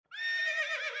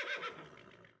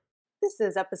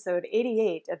This is episode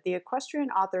 88 of the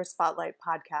Equestrian Author Spotlight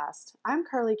podcast. I'm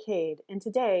Carly Cade, and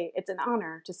today it's an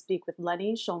honor to speak with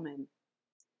Lenny Shulman.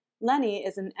 Lenny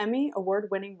is an Emmy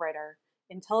award-winning writer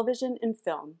in television and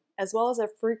film, as well as a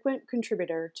frequent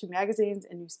contributor to magazines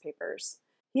and newspapers.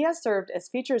 He has served as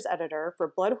features editor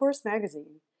for Blood Horse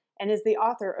magazine and is the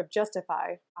author of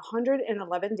Justify,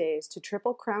 111 Days to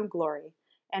Triple Crown Glory,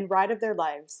 and Ride of Their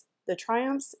Lives, the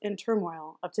triumphs and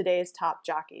turmoil of today's top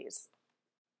jockeys.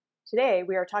 Today,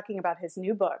 we are talking about his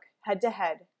new book, Head to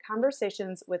Head,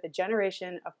 Conversations with a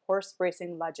Generation of Horse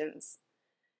Racing Legends.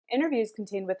 Interviews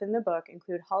contained within the book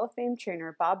include Hall of Fame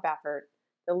trainer Bob Baffert,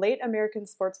 the late American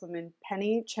sportswoman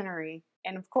Penny Chenery,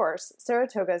 and of course,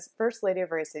 Saratoga's First Lady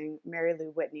of Racing, Mary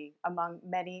Lou Whitney, among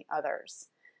many others.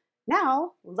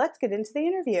 Now, let's get into the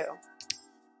interview.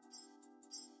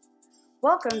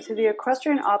 Welcome to the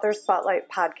Equestrian Author Spotlight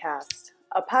podcast,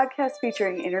 a podcast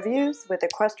featuring interviews with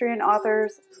equestrian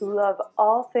authors who love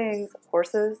all things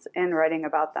horses and writing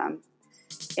about them.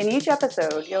 In each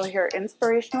episode, you'll hear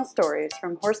inspirational stories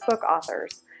from horsebook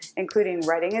authors, including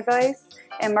writing advice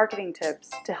and marketing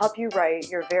tips to help you write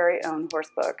your very own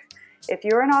horsebook. If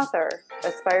you're an author,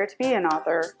 aspire to be an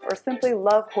author, or simply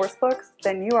love horsebooks,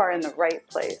 then you are in the right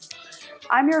place.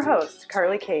 I'm your host,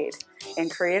 Carly Cade, and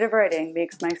creative writing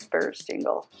makes my spurs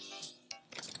jingle.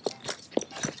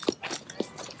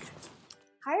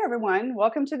 Hi, everyone.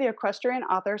 Welcome to the Equestrian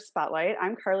Author Spotlight.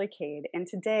 I'm Carly Cade, and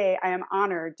today I am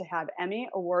honored to have Emmy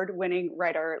Award-winning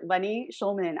writer Lenny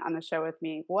Shulman on the show with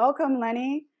me. Welcome,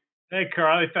 Lenny. Hey,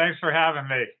 Carly. Thanks for having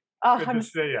me. Good to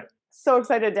see you. So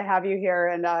excited to have you here,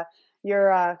 and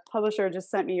your publisher just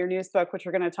sent me your newest book, which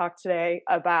we're going to talk today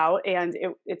about, and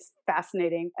it's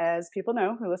fascinating. As people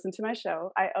know who listen to my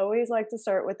show, I always like to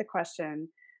start with the question,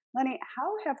 Lenny,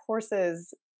 how have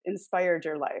horses inspired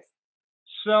your life?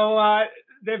 So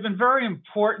they've been very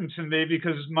important to me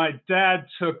because my dad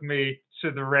took me to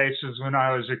the races when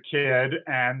I was a kid.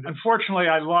 And unfortunately,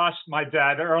 I lost my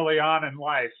dad early on in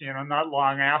life, not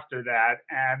long after that.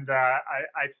 And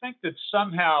I think that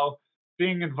somehow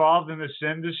being involved in this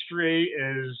industry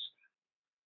is,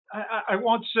 I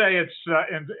won't say it's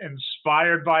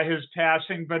inspired by his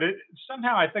passing, but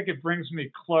somehow I think it brings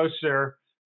me closer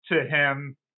to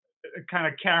him, kind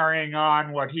of carrying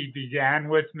on what he began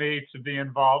with me, to be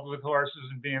involved with horses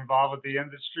and be involved with the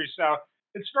industry. So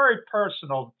it's very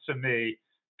personal to me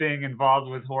being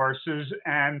involved with horses.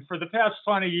 And for the past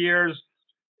 20 years,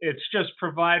 it's just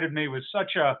provided me with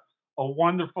such a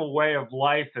wonderful way of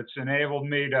life. It's enabled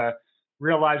me to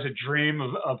realize a dream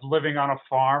of living on a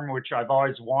farm, which I've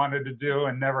always wanted to do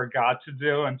and never got to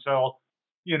do until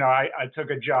I took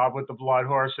a job with the Blood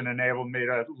Horse and enabled me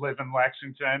to live in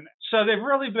Lexington. So they've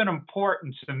really been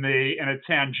important to me in a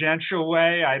tangential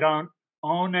way. I don't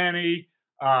own any,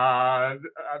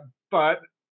 but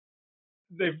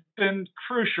they've been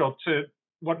crucial to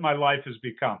what my life has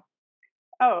become.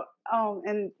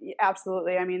 And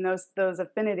absolutely. I mean, those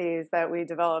affinities that we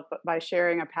develop by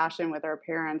sharing a passion with our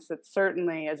parents, it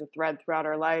certainly is a thread throughout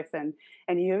our life. And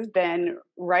you've been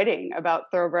writing about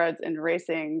thoroughbreds and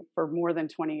racing for more than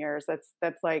 20 years.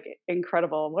 That's like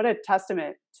incredible. What a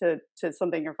testament to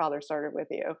something your father started with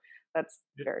you. That's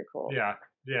very cool. Yeah,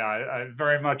 I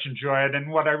very much enjoy it. And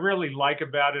what I really like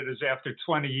about it is after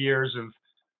 20 years of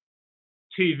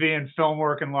TV and film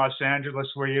work in Los Angeles,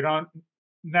 where you don't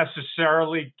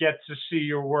necessarily get to see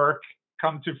your work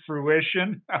come to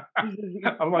fruition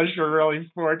unless you're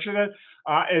really fortunate.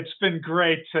 It's been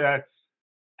great to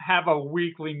have a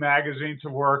weekly magazine to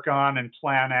work on and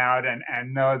plan out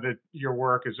and know that your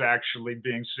work is actually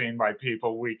being seen by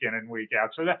people week in and week out.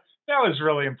 So that was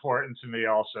really important to me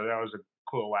also. That was a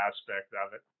cool aspect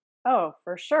of it. Oh,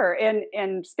 for sure.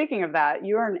 And speaking of that,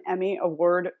 you are an Emmy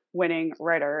award-winning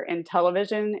writer in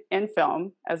television and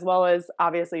film, as well as,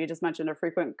 obviously, you just mentioned a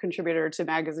frequent contributor to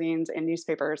magazines and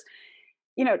newspapers.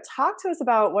 Talk to us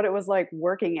about what it was like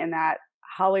working in that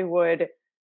Hollywood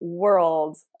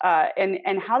world,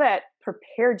 and how that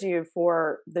prepared you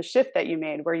for the shift that you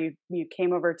made, where you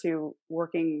came over to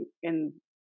working in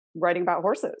writing about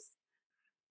horses.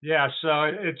 Yeah, so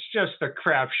it's just a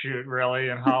crapshoot, really,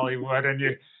 in Hollywood, and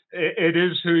it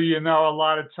is who you know a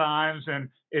lot of times, and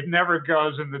it never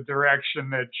goes in the direction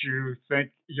that you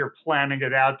think you're planning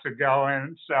it out to go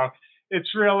in. So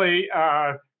it's really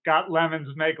got lemons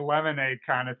make lemonade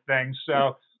kind of thing.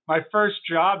 So my first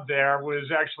job there was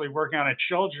actually working on a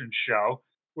children's show,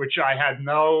 which I've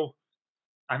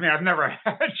never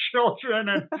had children,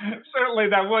 and certainly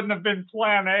that wouldn't have been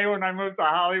plan A when I moved to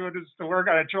Hollywood, is to work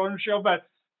on a children's show, but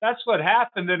that's what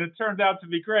happened, and it turned out to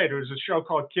be great. It was a show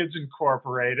called Kids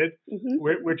Incorporated,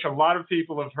 which a lot of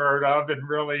people have heard of and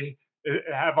really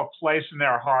have a place in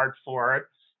their heart for it.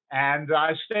 And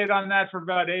I stayed on that for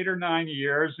about 8 or 9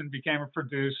 years and became a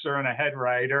producer and a head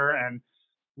writer. And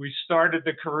we started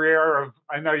the career of,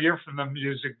 I know you're from the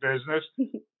music business.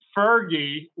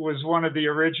 Fergie was one of the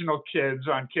original kids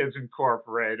on Kids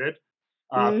Incorporated,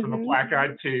 from the Black Hmm.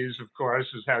 Eyed Peas, of course,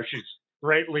 is how she's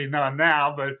greatly known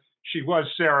now. But she was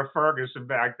Sarah Ferguson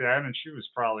back then, and she was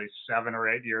probably 7 or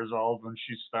 8 years old when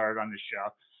she started on the show.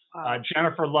 Wow.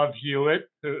 Jennifer Love Hewitt,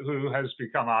 who has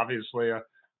become obviously a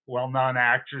well-known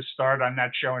actress, starred on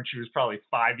that show when she was probably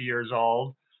 5 years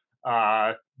old.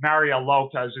 Mario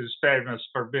Lopez is famous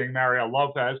for being Mario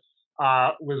Lopez.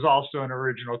 Was also an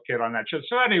original kid on that show.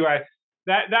 So anyway,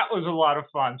 that was a lot of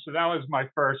fun. So that was my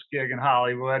first gig in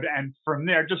Hollywood, and from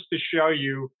there, just to show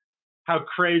you how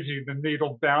crazy the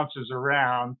needle bounces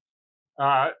around.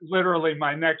 Literally,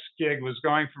 my next gig was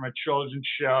going from a children's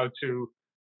show to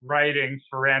writing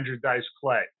for Andrew Dice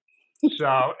Clay.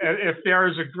 So if there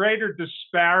is a greater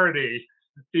disparity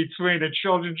between a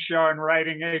children's show and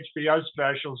writing HBO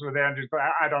specials with Andrew,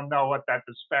 I don't know what that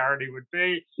disparity would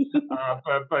be,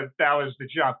 but that was the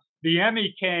jump. The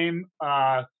Emmy came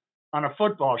on a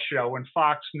football show when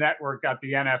Fox Network got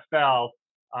the NFL.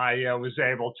 I was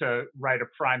able to write a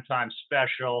primetime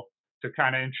special to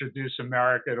kind of introduce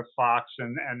America to Fox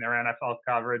and their NFL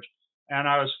coverage, and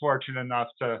I was fortunate enough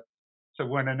to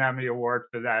win an Emmy Award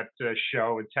for that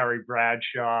show with Terry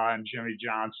Bradshaw and Jimmy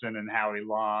Johnson and Howie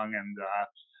Long and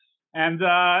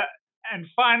and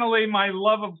finally, my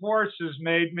love of horses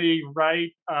made me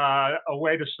write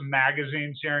away to some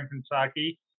magazines here in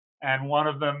Kentucky, and one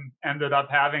of them ended up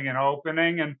having an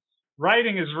opening. And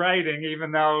writing is writing,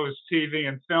 even though it was TV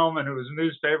and film, and it was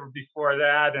newspaper before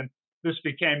that, and this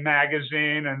became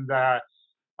magazine, and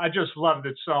I just loved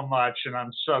it so much, and I'm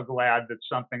so glad that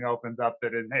something opened up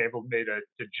that enabled me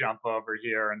to jump over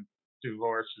here and do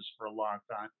horses for a long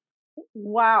time.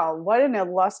 Wow, what an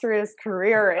illustrious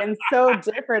career and so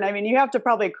different. I mean, you have to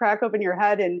probably crack open your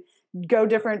head and go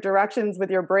different directions with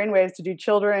your brainwaves to do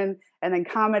children and then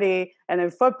comedy and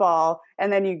then football.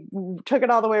 And then you took it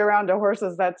all the way around to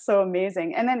horses. That's so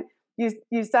amazing. And then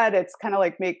you said it's kind of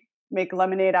like make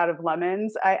lemonade out of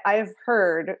lemons. I've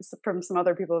heard from some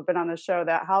other people who've been on the show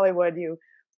that Hollywood, you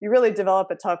really develop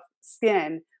a tough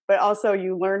skin, but also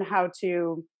you learn how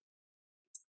to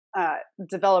uh,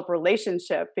 develop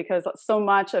relationship because so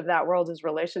much of that world is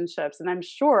relationships. And I'm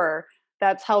sure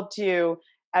that's helped you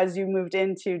as you moved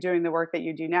into doing the work that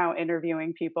you do now,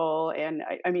 interviewing people and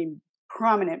I mean,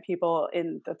 prominent people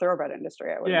in the thoroughbred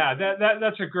industry, I would Yeah, imagine.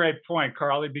 that's a great point,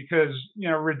 Carly, because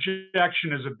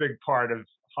rejection is a big part of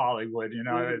Hollywood.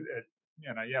 Mm.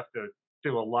 You have to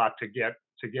do a lot to get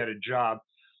a job,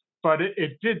 but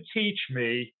it did teach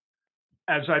me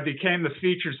as I became the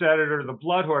features editor of the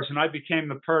Blood Horse, and I became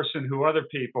the person who other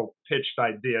people pitched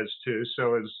ideas to.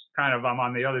 So it's kind of I'm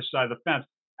on the other side of the fence.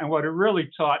 And what it really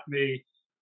taught me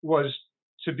was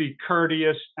to be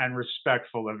courteous and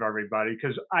respectful of everybody.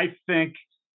 Because I think,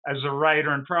 as a writer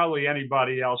and probably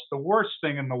anybody else, the worst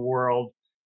thing in the world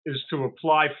is to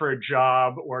apply for a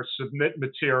job or submit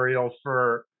material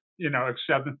for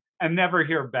acceptance and never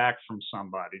hear back from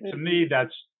somebody. To me, Mm.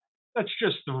 that's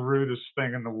just the rudest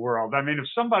thing in the world. I mean, if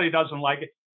somebody doesn't like it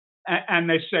and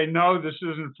they say no, this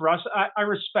isn't for us, I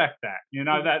respect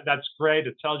that. That's great.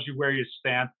 It tells you where you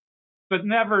stand, but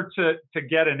never to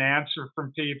get an answer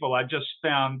from people. I just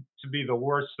found to be the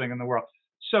worst thing in the world.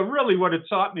 So really, what it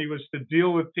taught me was to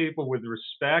deal with people with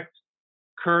respect,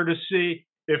 courtesy.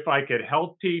 If I could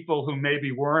help people who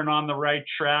maybe weren't on the right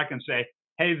track and say,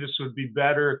 hey, this would be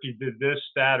better if you did this,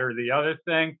 that, or the other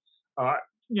thing, uh,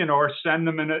 or send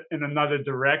them in another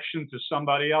direction to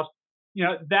somebody else.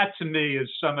 That to me is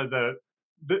some of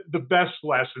the best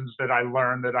lessons that I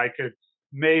learned that I could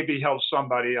maybe help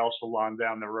somebody else along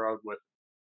down the road with.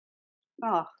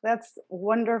 Oh, that's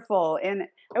wonderful. And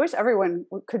I wish everyone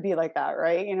could be like that,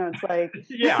 right? It's like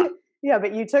Yeah. yeah,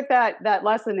 but you took that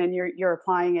lesson and you're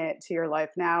applying it to your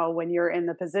life now when you're in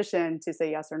the position to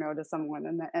say yes or no to someone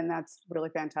and that's really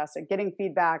fantastic. Getting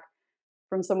feedback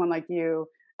from someone like you,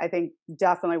 I think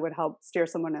definitely would help steer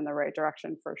someone in the right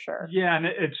direction for sure. Yeah, and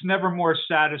it's never more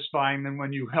satisfying than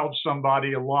when you help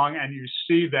somebody along and you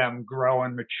see them grow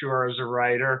and mature as a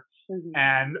writer, Mhm.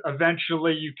 and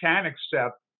eventually you can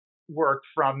accept work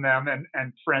from them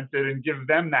and print it and give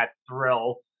them that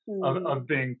thrill of Mhm.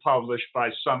 being published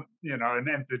by an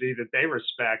entity that they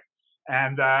respect.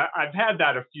 And I've had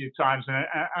that a few times, and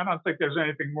I don't think there's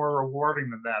anything more rewarding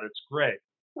than that. It's great.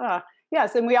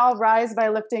 Yes, and we all rise by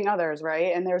lifting others,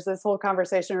 right? And there's this whole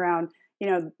conversation around,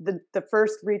 the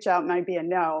first reach out might be a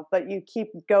no, but you keep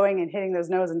going and hitting those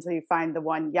no's until you find the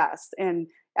one yes. And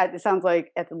it sounds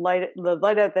like at the light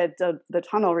at the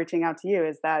tunnel reaching out to you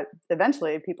is that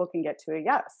eventually people can get to a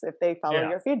yes if they follow Yeah.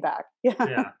 your feedback. Yeah.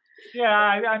 Yeah. Yeah,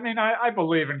 I mean, I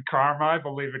believe in karma. I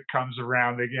believe it comes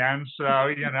around again. So,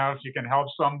 if you can help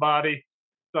somebody, it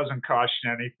doesn't cost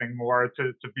you anything more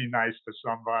to be nice to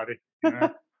somebody, you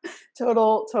know?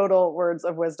 Total words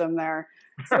of wisdom there.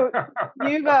 So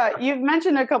you've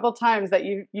mentioned a couple times that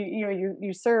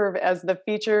you serve as the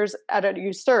features editor.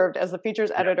 You served as the features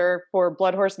Yeah, editor for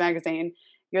Blood Horse magazine.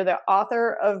 You're the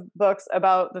author of books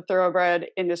about the thoroughbred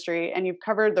industry, and you've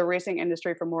covered the racing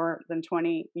industry for more than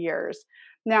 20 years.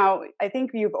 Now, I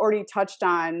think you've already touched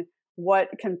on what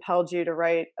compelled you to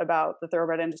write about the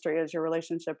thoroughbred industry as your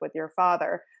relationship with your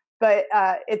father. But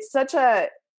it's such a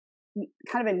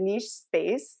kind of a niche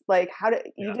space. Like, how did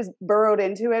you yeah, just burrowed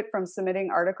into it from submitting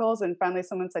articles and finally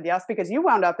someone said yes? Because you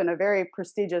wound up in a very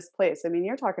prestigious place. I mean,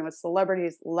 you're talking with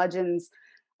celebrities, legends,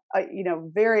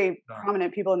 very no.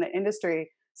 prominent people in the industry.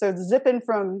 So zipping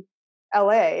from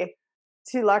LA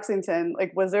to Lexington,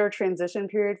 like, was there a transition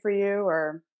period for you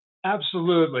or?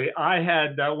 Absolutely. I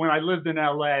had, when I lived in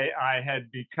LA, I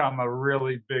had become a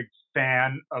really big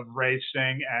fan of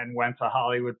racing and went to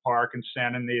Hollywood Park and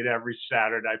Santa Anita every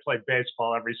Saturday. I played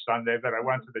baseball every Sunday, but I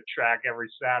went to the track every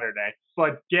Saturday.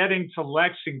 But getting to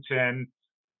Lexington,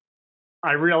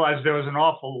 I realized there was an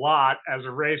awful lot as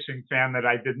a racing fan that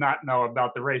I did not know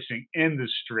about the racing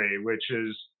industry, which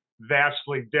is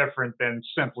vastly different than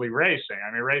simply racing.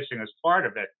 I mean, racing is part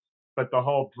of it, but the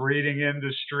whole breeding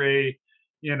industry,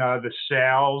 the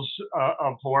sales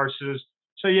of horses.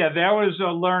 So, yeah, there was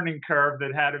a learning curve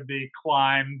that had to be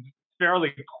climbed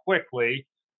fairly quickly.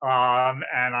 And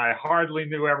I hardly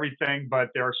knew everything, but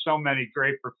there are so many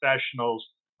great professionals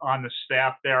on the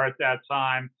staff there at that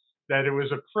time that it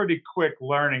was a pretty quick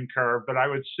learning curve. But I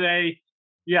would say,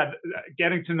 yeah,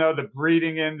 getting to know the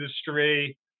breeding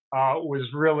industry was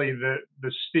really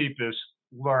the steepest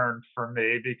learn for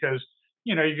me because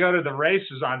you go to the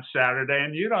races on Saturday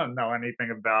and you don't know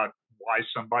anything about why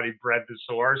somebody bred this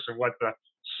horse or what the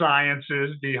science is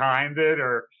behind it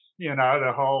or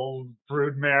the whole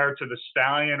broodmare to the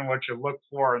stallion and what you look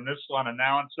for in this one and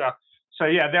that one. So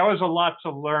yeah, there was a lot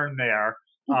to learn there,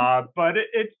 but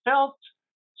it felt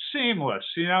seamless.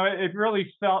 It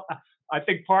really felt. I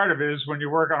think part of it is when you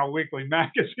work on a weekly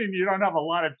magazine, you don't have a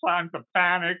lot of time to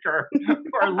panic or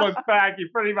or look back. You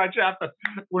pretty much have to.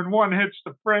 When one hits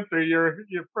the printer, you're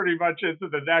pretty much into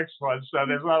the next one. So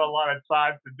there's not a lot of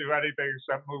time to do anything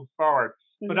except move forward.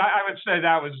 But Mhm. I would say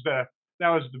that was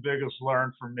the biggest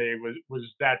learn for me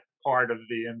was that part of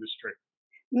the industry.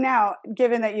 Now,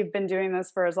 given that you've been doing this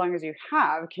for as long as you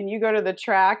have, can you go to the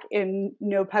track and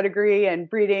know pedigree and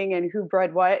breeding and who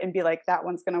bred what and be like, that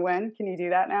one's going to win? Can you do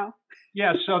that now?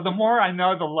 Yeah, so the more I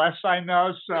know, the less I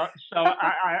know. So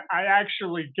I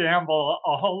actually gamble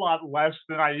a whole lot less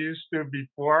than I used to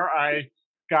before I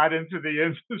got into the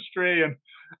industry. And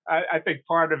I think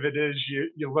part of it is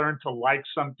you learn to like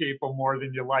some people more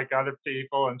than you like other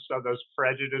people. And so those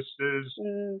prejudices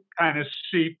Mm, kind of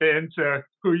seep into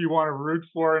who you want to root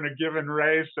for in a given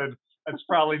race. And it's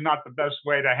probably not the best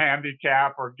way to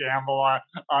handicap or gamble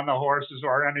on the horses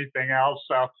or anything else.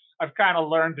 So I've kind of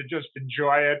learned to just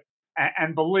enjoy it.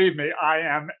 And believe me, I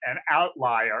am an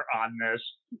outlier on this.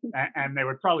 And they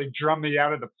would probably drum me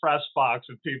out of the press box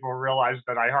if people realize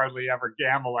that I hardly ever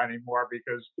gamble anymore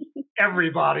because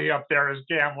everybody up there is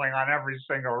gambling on every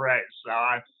single race. So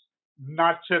I'm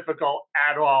not typical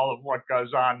at all of what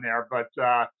goes on there. But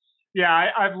yeah,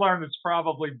 I've learned it's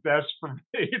probably best for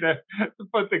me to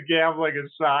put the gambling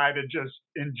aside and just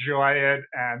enjoy it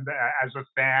and as a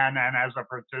fan and as a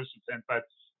participant. But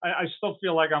I still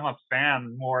feel like I'm a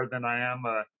fan more than I am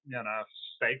a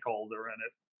stakeholder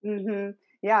in it. hmm.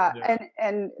 Yeah, Yeah,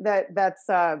 and that's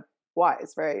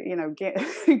wise, right? yeah,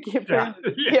 Putting yeah,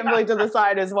 gambling to the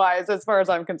side is wise as far as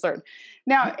I'm concerned.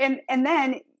 Now, and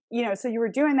then so you were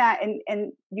doing that,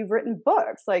 and you've written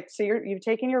books, like so you've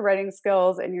taken your writing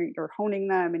skills and you're honing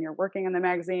them, and you're working on the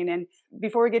magazine. And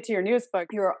before we get to your newest book,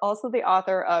 you're also the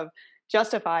author of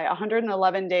Justify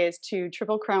 111 Days to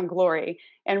Triple Crown Glory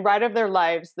and Ride of Their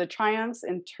Lives, the Triumphs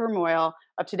and Turmoil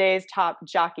of Today's Top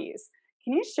Jockeys.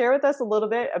 Can you share with us a little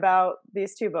bit about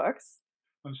these two books?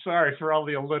 I'm sorry for all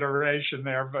the alliteration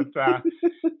there, but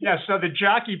yeah. So the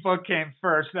jockey book came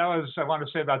first. That was I want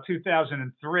to say about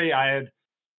 2003.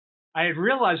 I had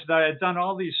realized that I had done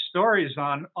all these stories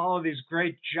on all of these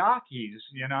great jockeys,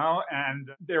 and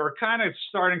they were kind of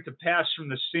starting to pass from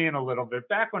the scene a little bit.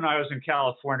 Back when I was in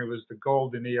California, it was the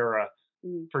golden era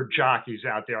Mm, for jockeys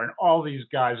out there, and all these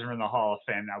guys are in the Hall of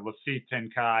Fame now. Lafitte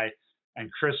Pinkai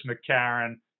and Chris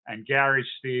McCarron and Gary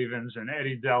Stevens and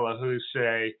Eddie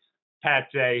Delahousse Pat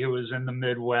Day, who was in the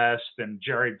Midwest, and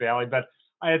Jerry Bailey. But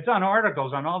I had done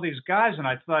articles on all these guys, and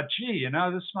I thought, gee,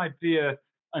 this might be a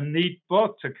neat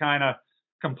book to kind of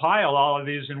compile all of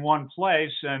these in one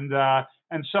place. And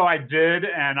so I did,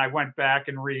 and I went back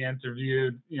and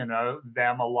re-interviewed,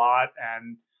 them a lot.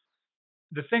 And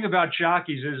the thing about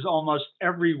jockeys is almost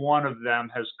every one of them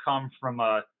has come from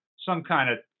some kind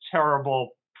of terrible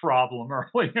problem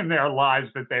early in their lives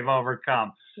that they've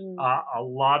overcome. A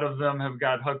lot of them have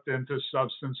got hooked into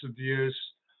substance abuse.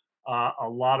 A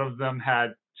lot of them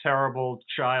had terrible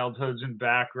childhoods and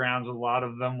backgrounds. A lot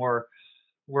of them were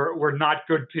not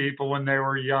good people when they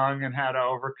were young and had to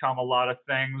overcome a lot of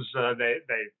things. They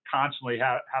constantly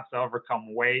have to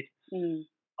overcome weight.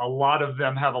 A lot of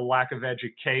them have a lack of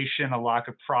education, a lack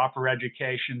of proper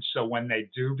education. So when they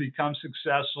do become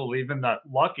successful, even the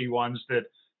lucky ones that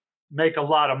make a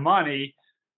lot of money,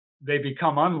 they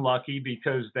become unlucky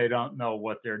because they don't know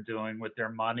what they're doing with their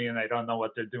money, and they don't know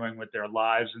what they're doing with their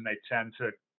lives, and they tend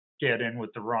to get in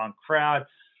with the wrong crowd.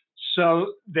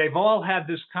 So they've all had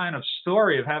this kind of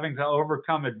story of having to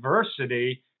overcome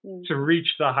adversity to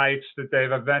reach the heights that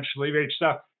they've eventually reached.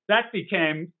 So that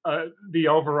became the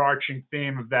overarching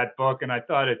theme of that book, and I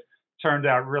thought it turned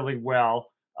out really well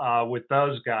with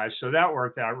those guys. So that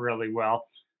worked out really well.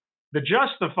 The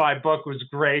Justify book was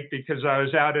great because I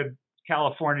was out in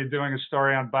California doing a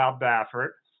story on Bob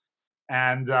Baffert,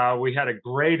 and we had a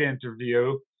great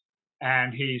interview.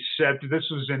 And he said, this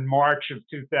was in March of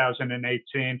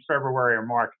 2018, February or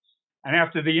March. And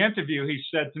after the interview, he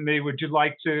said to me, would you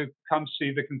like to come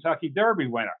see the Kentucky Derby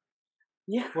winner?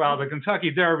 Yeah. Well, the Kentucky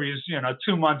Derby is,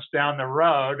 2 months down the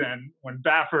road. And when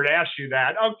Baffert asked you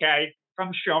that, okay,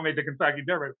 come show me the Kentucky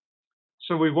Derby.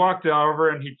 So we walked over,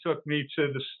 and he took me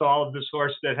to the stall of this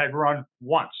horse that had run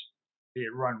once. He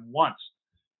had run once.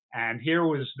 And here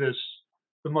was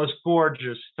the most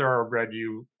gorgeous thoroughbred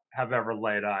you have ever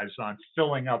laid eyes on,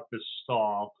 filling up this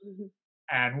stall.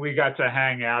 And we got to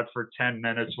hang out for 10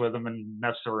 minutes with him and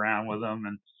mess around with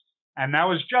him. And that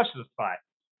was Justify.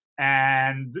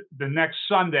 And the next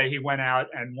Sunday, he went out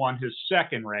and won his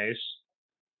second race.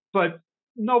 But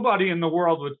nobody in the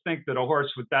world would think that a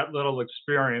horse with that little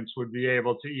experience would be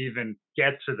able to even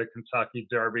get to the Kentucky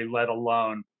Derby, let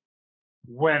alone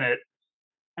win it.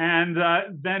 And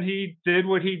then he did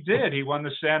what he did. He won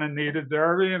the Santa Anita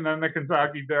Derby, and then the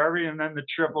Kentucky Derby, and then the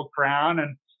Triple Crown.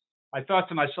 And I thought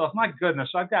to myself, my goodness,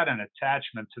 I've got an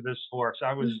attachment to this horse.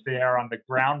 I was there on the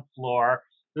ground floor.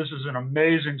 This is an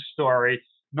amazing story.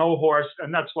 No horse,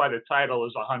 and that's why the title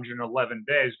is 111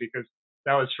 Days, because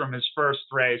that was from his first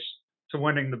race to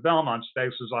winning the Belmont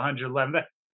Stakes was 111 days.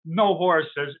 No horse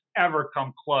has ever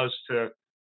come close to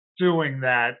doing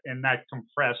that in that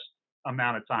compressed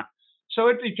amount of time. So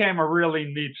it became a really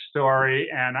neat story.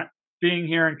 And being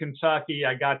here in Kentucky,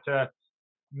 I got to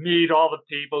meet all the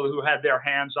people who had their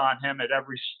hands on him at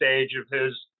every stage of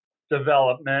his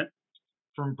development,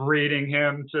 from breeding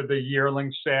him to the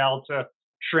yearling sale to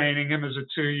training him as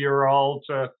a 2-year-old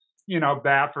to,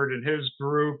 Baffert and his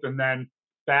group, and then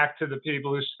back to the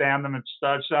people who stand them at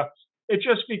studs. So it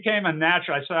just became a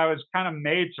natural. I said I was kind of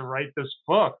made to write this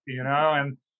book,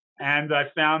 and I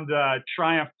found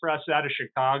Triumph Press out of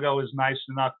Chicago was nice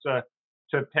enough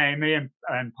to pay me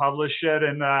and publish it.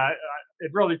 And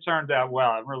it really turned out well.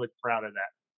 I'm really proud of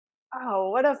that. Oh,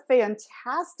 what a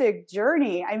fantastic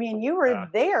journey. I mean, you were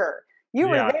there. You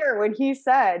were there when he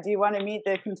said, do you want to meet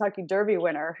the Kentucky Derby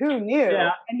winner? Who knew?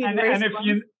 Yeah.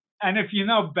 And if you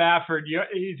know Baffert,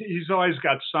 he's always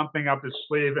got something up his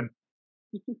sleeve. And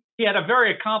he had a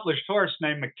very accomplished horse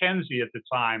named Mackenzie at the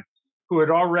time, who had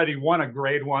already won a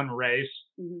Grade 1 race.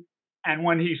 And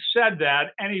when he said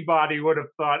that, anybody would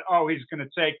have thought, oh, he's going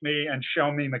to take me and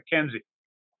show me Mackenzie.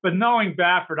 But knowing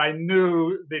Baffert, I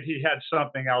knew that he had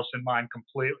something else in mind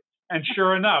completely. And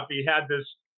sure enough, he had this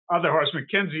other horse.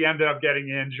 Mackenzie ended up getting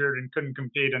injured and couldn't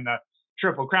compete in the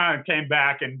Triple Crown, and came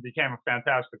back and became a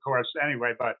fantastic horse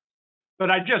anyway. But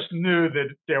I just knew that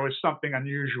there was something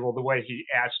unusual the way he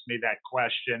asked me that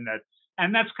question.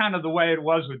 And that's kind of the way it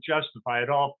was with Justify. It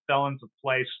all fell into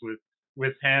place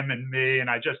with him and me. And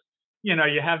I just, you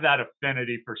have that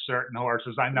affinity for certain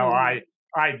horses. I know I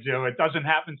do. It doesn't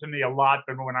happen to me a lot,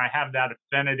 but when I have that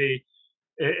affinity,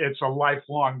 it's a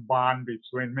lifelong bond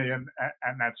between me and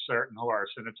that certain horse.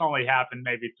 And it's only happened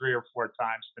maybe 3 or 4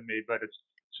 times to me, but it's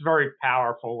very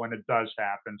powerful when it does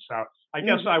happen. So I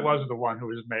guess I was the one who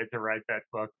was made to write that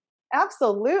book.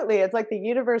 Absolutely. It's like the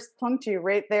universe plunked you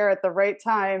right there at the right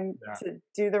time to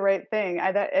do the right thing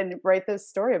and write this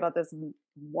story about this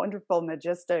wonderful,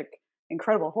 majestic,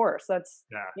 incredible horse.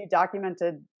 You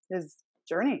documented his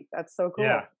journey. That's so cool.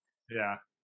 Yeah.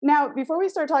 Now, before we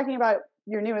start talking about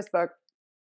your newest book,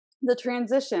 the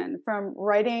transition from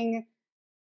writing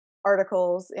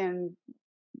articles and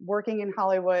working in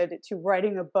Hollywood to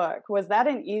writing a book, was that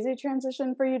an easy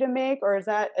transition for you to make, or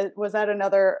was that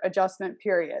another adjustment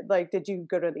period? Like, did you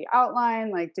go to the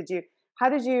outline? Like, how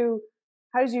did you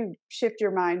shift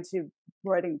your mind to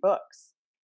writing books?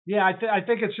 Yeah, I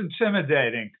think it's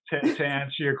intimidating to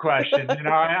answer your question.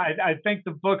 I think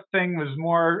the book thing was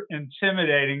more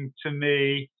intimidating to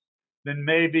me than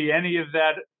maybe any of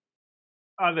that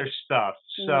other stuff.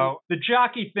 Mm, So the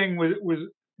jockey thing was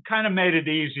kind of made it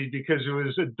easy because it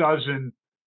was a dozen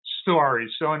stories.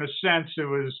 So in a sense, it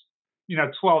was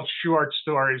 12 short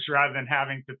stories rather than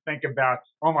having to think about,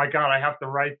 oh my God, I have to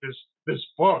write this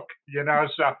book.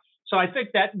 So I think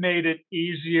that made it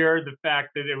easier. The fact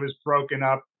that it was broken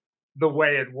up the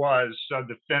way it was so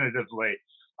definitively.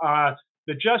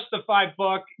 The Justified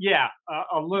book, yeah,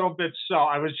 a little bit so.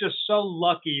 I was just so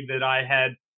lucky that I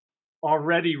had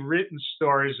already written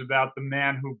stories about the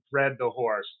man who bred the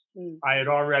horse. mm. I had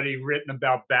already written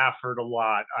about Baffert a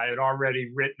lot. I had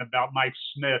already written about Mike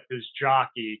Smith, his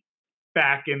jockey,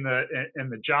 back in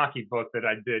the jockey book that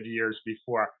I did years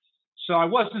before. So I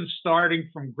wasn't starting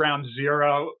from ground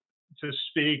zero to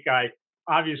speak. I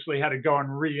obviously had to go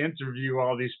and re-interview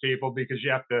all these people because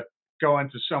you have to go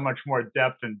into so much more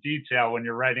depth and detail when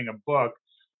you're writing a book.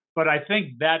 But I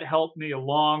think that helped me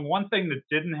along. One thing that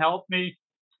didn't help me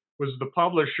was the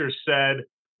publisher said,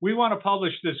 we want to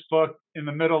publish this book in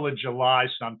the middle of July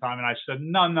sometime. And I said,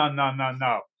 no, no, no, no,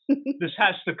 no. This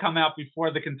has to come out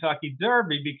before the Kentucky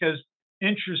Derby because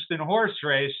interest in horse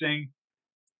racing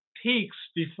peaks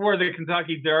before the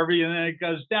Kentucky Derby and then it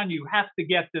goes down. You have to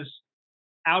get this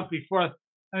out before.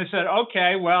 And I said,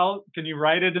 okay, well, can you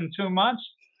write it in 2 months?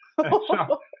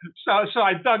 So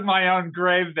I dug my own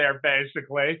grave there,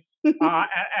 basically.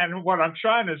 And what I'm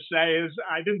trying to say is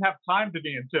I didn't have time to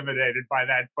be intimidated by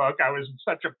that book. I was in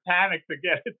such a panic to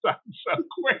get it done so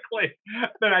quickly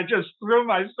that I just threw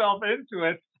myself into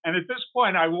it. And at this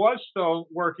point, I was still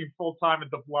working full time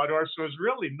at the Blood Horse. So it was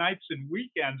really nights and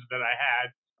weekends that I had,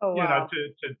 Oh wow.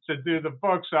 to do the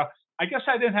book. So I guess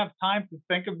I didn't have time to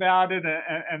think about it.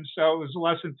 And so it was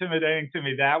less intimidating to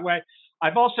me that way.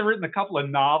 I've also written a couple of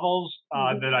novels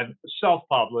that I've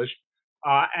self-published,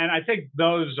 and I think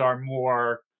those are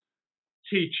more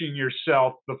teaching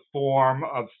yourself the form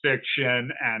of fiction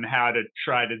and how to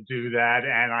try to do that.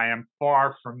 And I am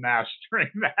far from mastering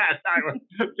that. I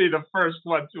would be the first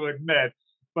one to admit.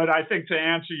 But I think to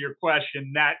answer your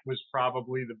question, that was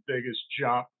probably the biggest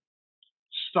jump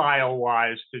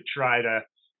style-wise to try to,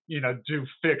 do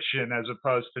fiction as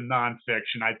opposed to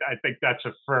nonfiction. I think that's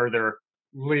a further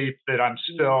leap that I'm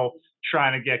still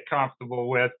trying to get comfortable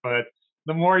with. But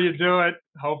the more you do it,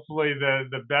 hopefully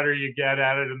the better you get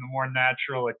at it and the more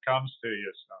natural it comes to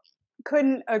you. So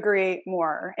Couldn't agree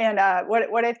more. And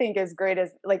what I think is great is,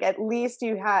 like, at least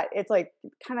you had, it's like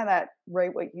kind of that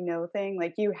right what you know thing.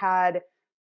 Like, you had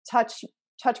touch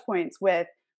touch points with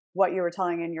what you were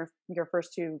telling in your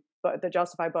first two, the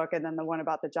Justified book and then the one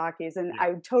about the jockeys. And yeah.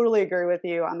 I totally agree with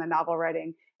you on the novel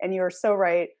writing. And you are so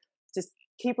right. Just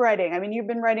keep writing. I mean, you've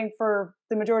been writing for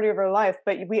the majority of our life,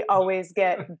 but we always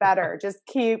get better. Just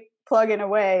keep plugging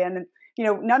away. And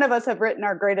none of us have written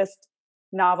our greatest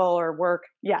novel or work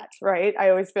yet, right? I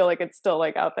always feel like it's still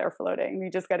like out there floating.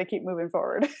 You just got to keep moving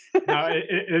forward. No,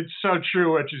 it's so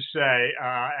true what you say.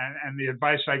 And the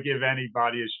advice I give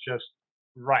anybody is just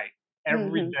write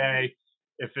every Hmm. day.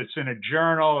 If it's in a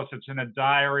journal, if it's in a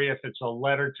diary, if it's a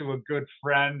letter to a good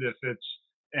friend, if it's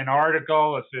an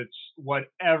article, if it's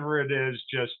whatever it is,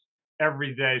 just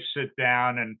every day sit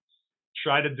down and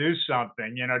try to do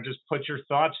something. Just put your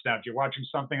thoughts down. If you're watching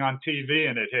something on TV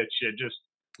and it hits you, just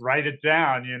write it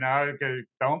down.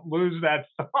 Don't lose that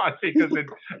thought because it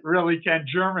really can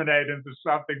germinate into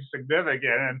something significant.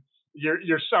 And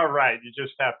you're so right. You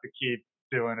just have to keep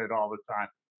doing it all the time.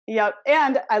 Yep.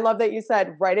 And I love that you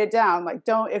said write it down. Like,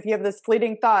 don't, if you have this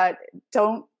fleeting thought,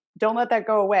 don't don't let that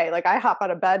go away. Like, I hop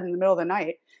out of bed in the middle of the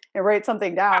night and write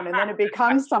something down and then it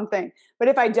becomes something. But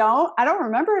if I don't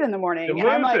remember it in the You morning. And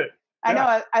I'm lose like, it. I know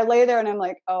Yeah. I lay there and I'm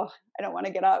like, oh, I don't want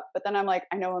to get up. But then I'm like,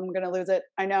 I know I'm going to lose it.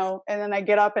 I know. And then I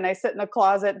get up and I sit in the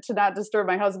closet to not disturb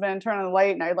my husband, turn on the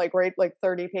light, and I like write like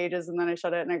 30 pages and then I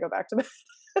shut it and I go back to bed.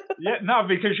 Yeah, no,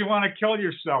 because you want to kill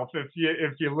yourself if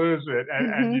you lose it,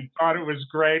 and Hmm. you thought it was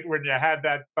great when you had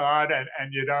that thought,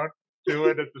 and you don't do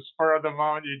it at the spur of the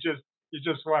moment. You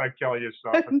just want to kill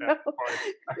yourself at that No.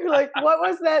 point. You're like, what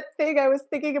was that thing I was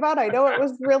thinking about? I know it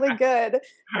was really good.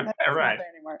 And then it's not Right, there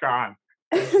anymore. gone.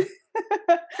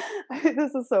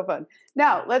 This is so fun.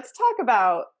 Now, let's talk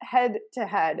about head to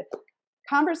head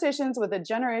conversations with a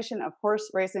generation of horse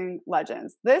racing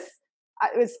legends. This,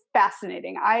 it was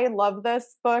fascinating. I love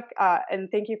this book, and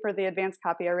thank you for the advanced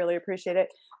copy. I really appreciate it.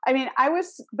 I mean,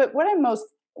 but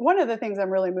one of the things I'm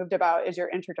really moved about is your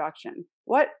introduction.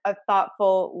 What a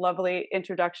thoughtful, lovely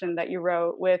introduction that you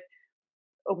wrote with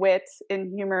wit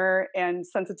and humor and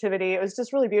sensitivity. It was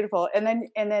just really beautiful. And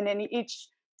then in each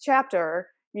chapter,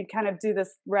 you'd kind of do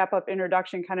this wrap up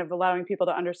introduction, kind of allowing people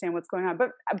to understand what's going on. But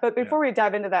Yeah. before we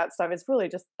dive into that stuff, it's really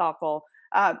just thoughtful.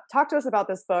 Talk to us about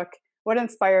this book. What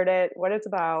inspired it? What it's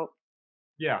about?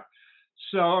 Yeah.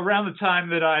 So around the time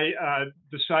that I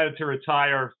decided to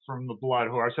retire from the Blood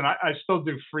Horse, and I still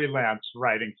do freelance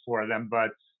writing for them, but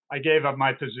I gave up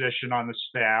my position on the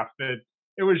staff.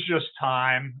 It was just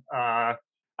time.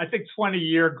 I think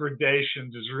 20-year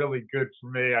gradations is really good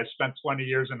for me. I spent 20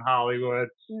 years in Hollywood,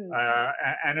 Mm.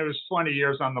 and it was 20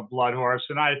 years on the Blood Horse,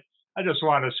 and I just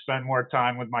wanted to spend more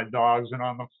time with my dogs and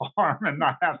on the farm and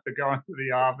not have to go into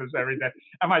the office every day.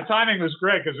 And my timing was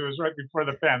great because it was right before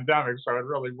the pandemic, so it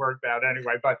really worked out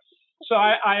anyway. But so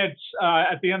I had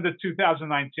at the end of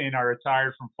 2019, I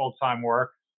retired from full-time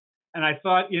work, and I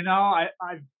thought,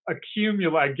 I've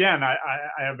accumulated again. I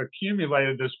have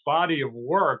accumulated this body of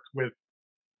work with,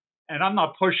 and I'm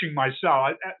not pushing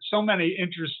myself. So many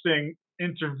interesting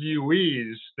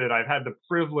interviewees that I've had the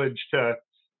privilege to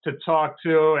talk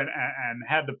to, and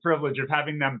had the privilege of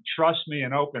having them trust me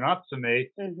and open up to me,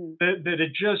 Hmm. that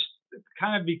it just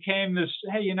kind of became this,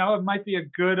 hey, it might be a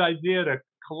good idea to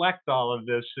collect all of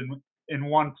this in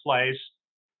one place,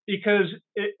 because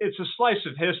it's a slice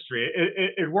of history.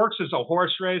 It works as a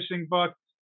horse racing book,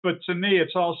 but to me,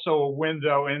 it's also a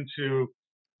window into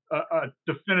a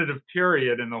definitive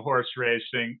period in the horse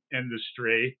racing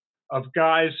industry of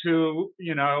guys who,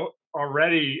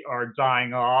 already are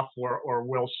dying off or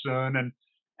will soon.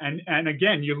 And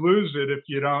again, you lose it if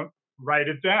you don't write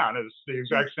it down. It's the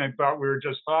exact same thought we were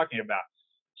just talking about.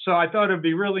 So I thought it'd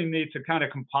be really neat to kind of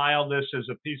compile this as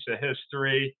a piece of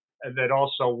history that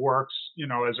also works,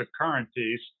 as a current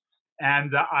piece.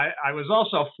 And I was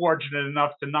also fortunate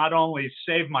enough to not only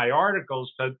save my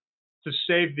articles, but to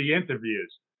save the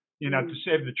interviews, to Mm.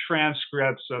 save the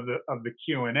transcripts of the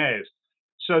Q and A's.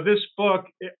 So this book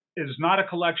is not a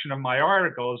collection of my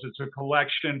articles; it's a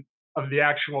collection of the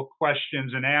actual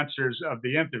questions and answers of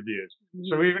the interviews.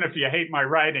 So even if you hate my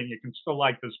writing, you can still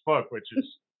like this book, which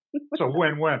is it's a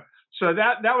win-win. So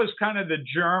that was kind of the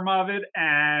germ of it.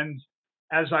 And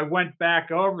as I went back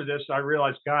over this, I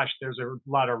realized, gosh, there's a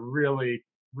lot of really,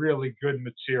 really good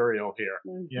material here,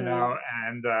 Hmm.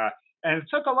 and it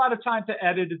took a lot of time to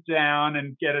edit it down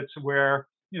and get it to where,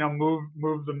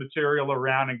 move the material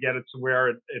around and get it to where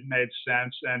it made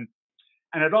sense. And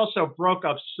it also broke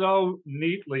up so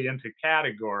neatly into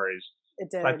categories.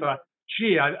 It So I did. thought,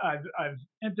 gee, I've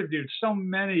interviewed so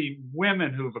many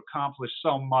women who've accomplished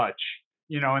so much,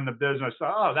 in the business.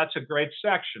 Oh, that's a great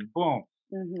section. Boom.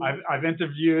 Hmm. I've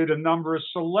interviewed a number of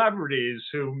celebrities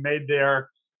who made their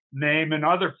name in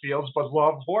other fields but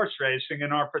love horse racing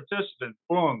and are participants.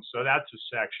 Boom. So that's a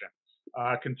section.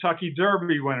 Kentucky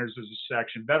Derby winners is a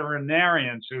section.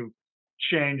 Veterinarians who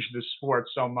changed the sport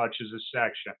so much is a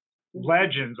section. Hmm.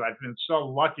 Legends. I've been so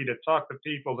lucky to talk to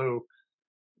people who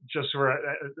just were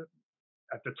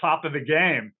at the top of the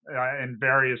game in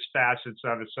various facets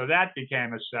of it. So that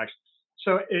became a section.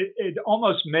 So it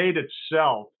almost made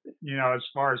itself, as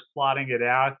far as plotting it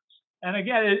out. And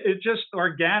again, it just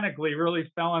organically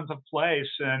really fell into place.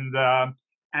 And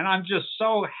I'm just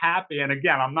so happy. And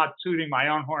again, I'm not tooting my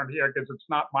own horn here because it's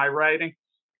not my writing.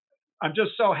 I'm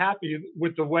just so happy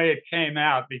with the way it came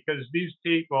out because these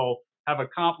people have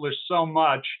accomplished so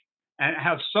much and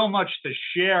have so much to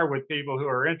share with people who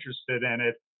are interested in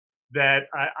it that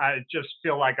I just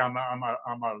feel like I'm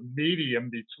a medium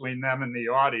between them and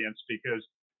the audience because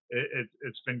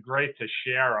it's been great to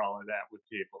share all of that with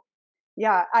people.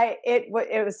 Yeah, it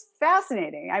was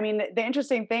fascinating. I mean, the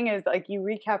interesting thing is like you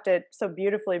recapped it so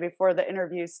beautifully before the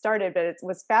interview started, but it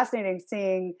was fascinating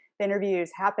seeing the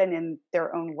interviews happen in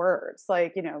their own words.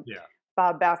 Like, Yeah,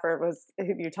 Bob Baffert was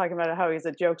you're talking about how he's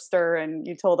a jokester, and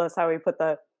you told us how he put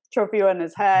the trophy on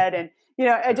his head, and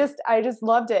yeah, I just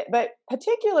loved it. But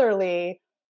particularly,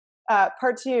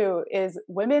 part two is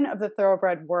women of the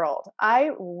thoroughbred world.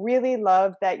 I really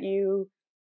love that you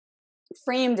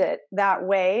framed it that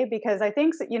way because I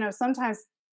think sometimes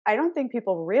I don't think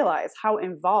people realize how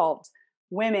involved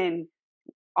women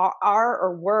are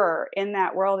or were in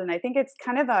that world, and I think it's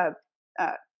kind of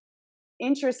a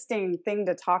interesting thing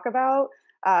to talk about.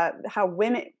 How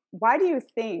women? Why do you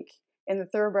think in the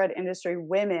thoroughbred industry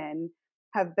women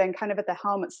have been kind of at the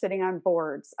helm, sitting on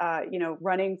boards,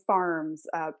 running farms,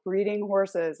 breeding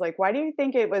horses? Like, why do you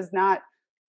think it was not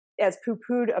as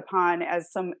poo-pooed upon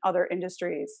as some other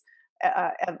industries?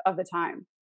 of the time.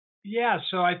 Yeah,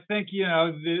 so I think,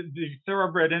 the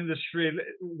thoroughbred industry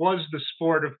was the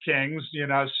sport of kings,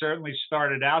 certainly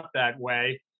started out that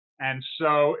way. And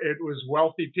so it was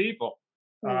wealthy people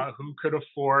Mm, who could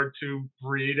afford to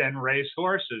breed and race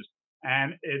horses.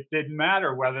 And it didn't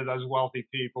matter whether those wealthy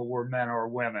people were men or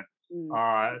women. mm,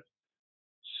 Uh,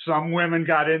 some women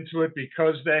got into it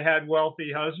because they had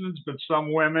wealthy husbands, but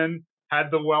some women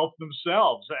had the wealth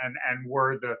themselves and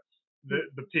were the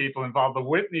people involved. The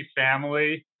Whitney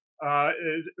family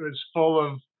is full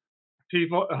of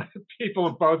people people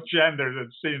of both genders.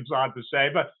 It seems odd to say,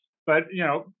 but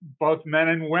both men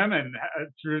and women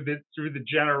through the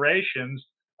generations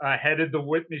headed the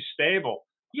Whitney stable.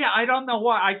 Yeah, I don't know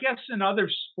why. I guess in other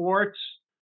sports,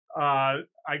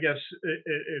 I guess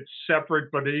it's separate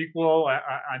but equal.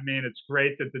 I mean, it's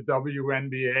great that the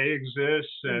WNBA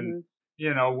exists and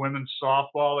mhm, women's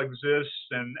softball exists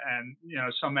and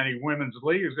so many women's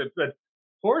leagues. But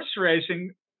horse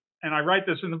racing, and I write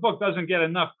this in the book, doesn't get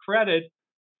enough credit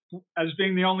as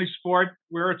being the only sport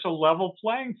where it's a level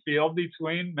playing field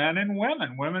between men and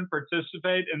women. Women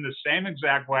participate in the same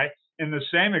exact way in the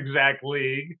same exact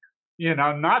league,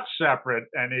 not separate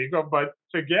and equal, but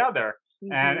together.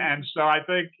 And mhm. and so I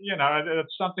think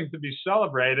it's something to be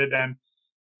celebrated. And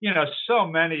so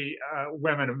many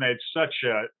women have made such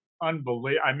a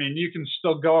unbelievable. I mean, you can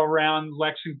still go around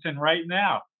Lexington right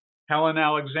now. Helen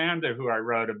Alexander, who I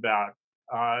wrote about,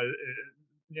 uh,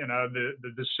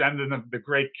 the descendant of the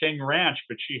great King Ranch,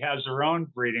 but she has her own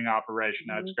breeding operation.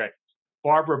 That's Mhm. great.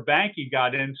 Barbara Banke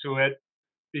got into it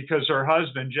because her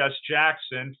husband, Jess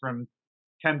Jackson from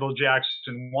Kendall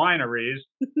Jackson Wineries,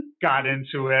 got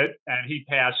into it and he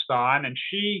passed on. And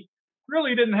she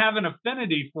really didn't have an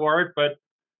affinity for it, but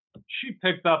she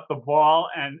picked up the ball,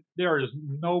 and there is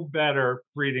no better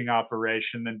breeding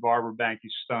operation than Barbara Banke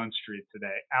Stone Street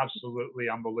today. Absolutely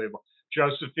unbelievable.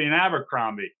 Josephine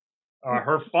Abercrombie,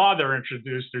 her father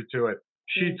introduced her to it.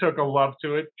 She Mm, took a love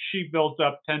to it. She built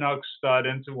up Pin Oak Stud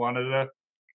into one of the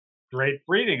great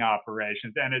breeding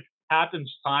operations, and it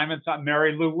happens time and time.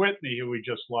 Mary Lou Whitney, who we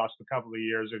just lost a couple of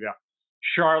years ago.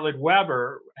 Charlotte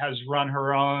Weber has run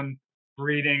her own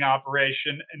breeding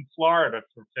operation in Florida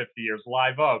for 50 years,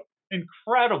 Live Oak,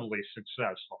 incredibly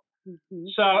successful. mhm.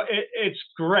 So it's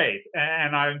great,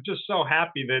 and I'm just so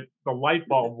happy that the light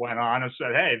bulb went on and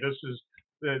said, "Hey, this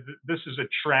is a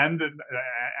trend,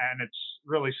 and it's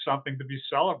really something to be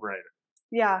celebrated."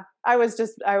 Yeah, I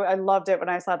loved it when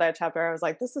I saw that chapter. I was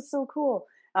like, "This is so cool,"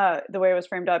 the way it was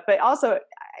framed up. But also,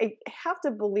 I have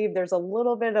to believe there's a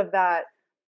little bit of that.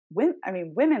 I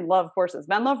mean, women love horses.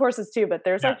 Men love horses too, but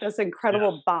there's Yes, like this yes,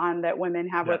 incredible bond that women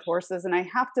have with yes. horses, and I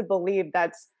have to believe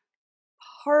that's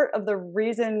part of the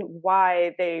reason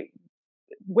why they,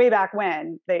 way back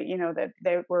when, that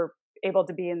they were able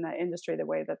to be in the industry the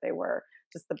way that they were.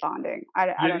 Just the bonding. I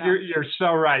You, don't know. you're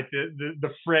so right.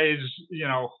 The phrase,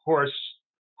 horse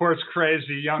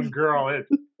crazy young girl.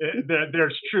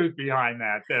 There's truth behind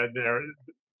that.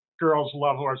 Girls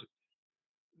love horses.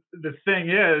 The thing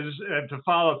is, to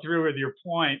follow through with your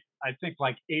point, I think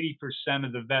like 80%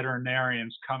 of the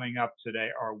veterinarians coming up today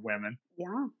are women.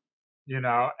 Yeah.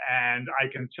 And I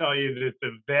can tell you that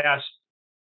the vast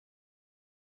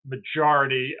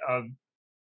majority of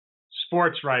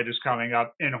sports writers coming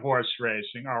up in horse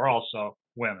racing are also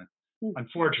women. Mm.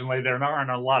 Unfortunately, there aren't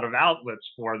a lot of outlets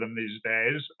for them these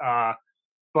days.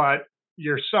 But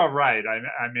you're so right.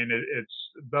 I mean, it's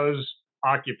those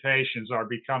occupations are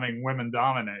becoming women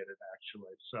dominated,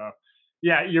 actually. So,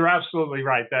 yeah, you're absolutely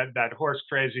right. That horse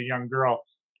crazy young girl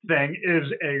thing is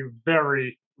a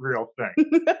very real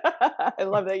thing. I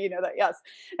love that you know that. Yes.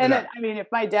 And Yeah. then, I mean, if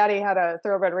my daddy had a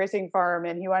thoroughbred racing farm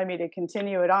and he wanted me to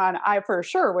continue it on, I for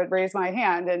sure would raise my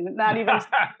hand and not even,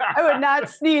 I would not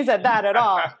sneeze at that at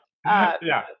all. Uh,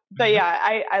 Yeah. but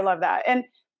yeah, I love that. And,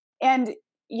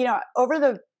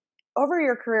 over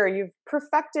your career, you've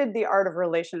perfected the art of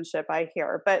relationship, I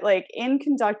hear, but like in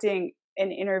conducting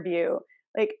an interview,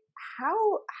 like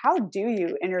how do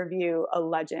you interview a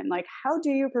legend? Like how do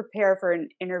you prepare for an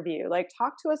interview? Like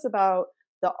talk to us about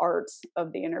the art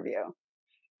of the interview.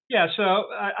 Yeah, so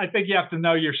I think you have to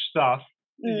know your stuff.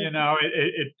 Mm,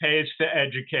 It pays to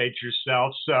educate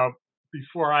yourself. So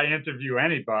before I interview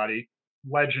anybody,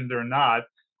 legend or not,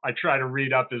 I try to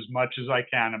read up as much as I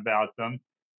can about them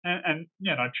and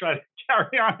try to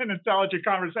carry on an intelligent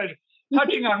conversation.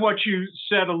 Touching on what you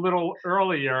said a little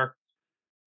earlier,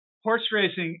 horse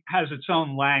racing has its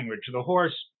own language. The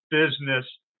horse business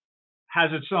has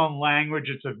its own language.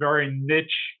 It's a very niche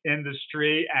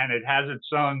industry, and it has its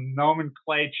own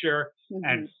nomenclature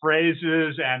and mhm,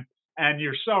 phrases. And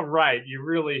you're so right. You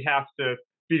really have to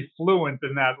be fluent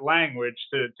in that language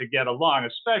to get along,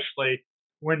 especially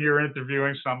when you're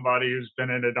interviewing somebody who's been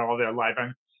in it all their life.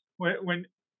 And when when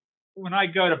when I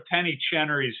go to Penny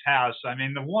Chenery's house, I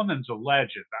mean, the woman's a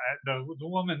legend. The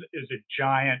woman is a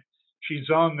giant. She's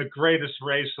owned the greatest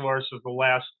racehorse of the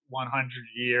last 100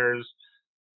 years.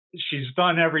 She's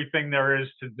done everything there is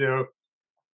to do.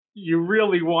 You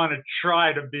really want to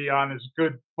try to be on as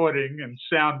good footing and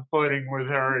sound footing with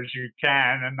her as you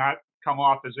can and not come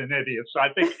off as an idiot. So I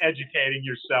think educating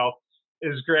yourself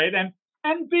is great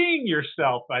and being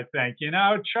yourself, I think,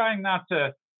 trying not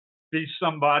to be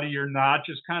somebody you're not,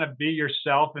 just kind of be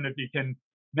yourself. And if you can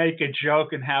make a joke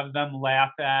and have them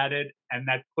laugh at it, and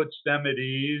that puts them at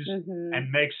ease Hmm.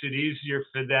 and makes it easier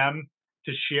for them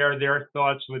to share their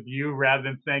thoughts with you rather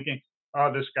than thinking,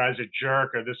 oh, this guy's a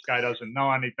jerk or this guy doesn't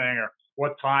know anything or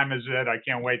what time is it? I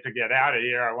can't wait to get out of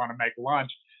here. I want to make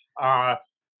lunch. Uh,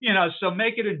 so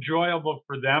make it enjoyable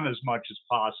for them as much as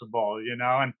possible,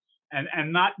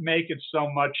 and not make it so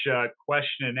much a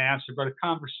question and answer, but a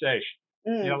conversation.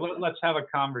 Mm. Let's have a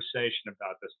conversation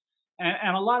about this.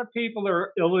 And a lot of people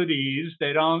are ill at ease.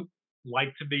 They don't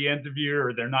like to be interviewed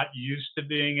or they're not used to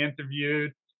being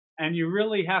interviewed. And you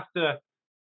really have to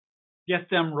get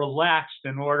them relaxed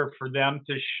in order for them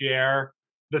to share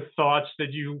the thoughts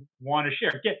that you want to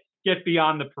share. Get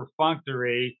beyond the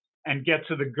perfunctory and get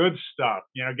to the good stuff,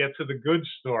 get to the good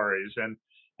stories.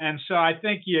 And so I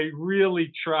think you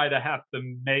really try to have to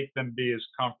make them be as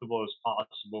comfortable as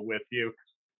possible with you.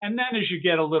 And then as you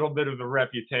get a little bit of a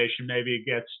reputation, maybe it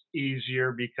gets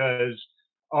easier because,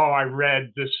 oh, I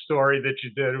read this story that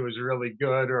you did, it was really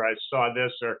good, or I saw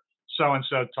this, or so and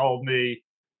so told me,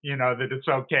 that it's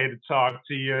okay to talk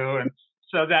to you. And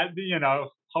so that,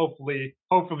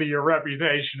 hopefully your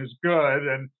reputation is good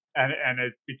and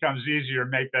it becomes easier to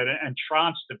make that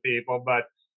entrance to people.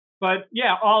 But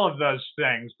yeah, all of those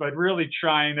things, but really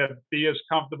trying to be as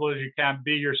comfortable as you can,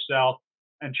 be yourself,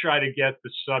 and try to get the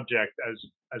subject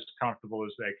as comfortable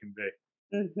as they can be.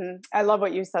 I love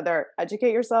what you said there.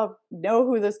 Educate yourself, know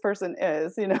who this person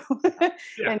is, Yeah,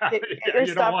 and get yeah, your you don't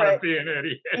stuff want to right. be an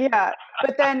idiot. Yeah,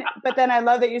 but then I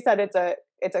love that you said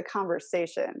it's a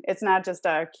conversation. It's not just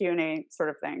a Q&A sort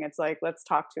of thing. It's like, let's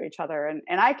talk to each other, and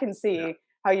I can Yeah, see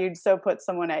how you'd so put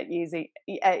someone at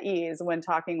ease when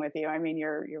talking with you. I mean,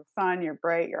 you're fun, you're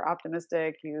bright, you're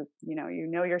optimistic, you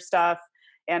know your stuff,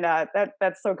 and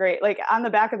that's so great. Like on the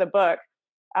back of the book,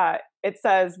 it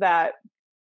says that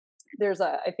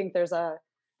I think there's a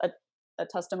a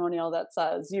testimonial that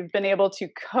says you've been able to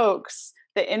coax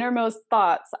the innermost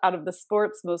thoughts out of the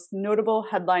sport's most notable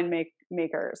headline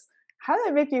makers. How did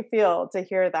it make you feel to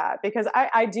hear that? Because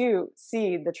I do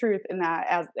see the truth in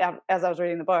that. As I was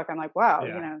reading the book, I'm like, wow,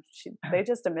 yeah, they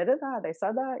just admitted that, they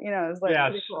said that, it's like yes,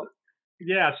 pretty cool.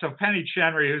 yeah. So Penny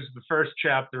Chenry, who's the first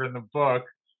chapter in the book,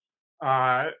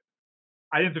 uh,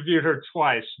 I interviewed her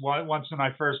twice. Once when I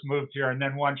first moved here, and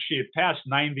then once she had passed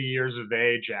 90 years of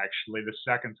age. Actually, the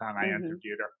second time I Hmm.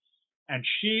 interviewed her, and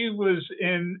she was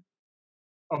in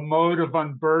a mode of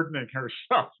unburdening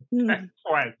herself at that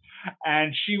point.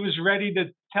 And she was ready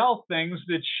to tell things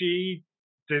that she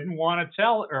didn't want to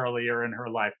tell earlier in her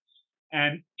life.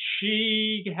 And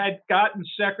she had gotten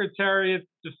Secretariat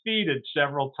defeated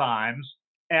several times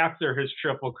after his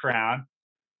Triple Crown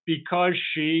because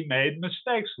she made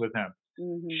mistakes with him.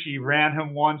 Hmm. She ran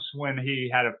him once when he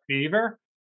had a fever.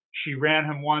 She ran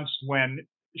him once when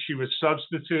she was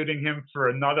substituting him for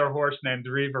another horse named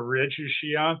Riva Ridge, who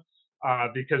she owned,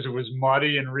 because it was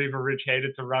muddy and Riva Ridge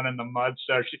hated to run in the mud.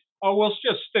 So we'll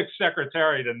just stick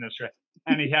Secretariat in this race.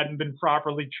 And he hadn't been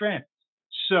properly trained.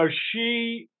 So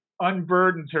she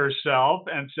unburdened herself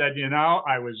and said,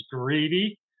 I was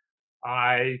greedy.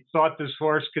 I thought this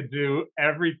horse could do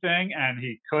everything and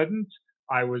he couldn't.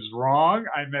 I was wrong.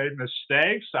 I made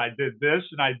mistakes. I did this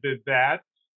and I did that.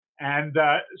 And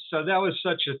so that was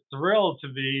such a thrill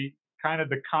to be kind of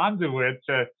the conduit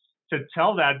to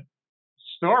tell that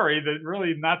story that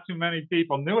really not too many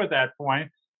people knew at that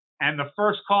point. And the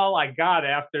first call I got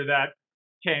after that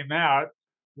came out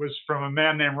was from a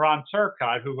man named Ron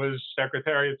Turcott, who was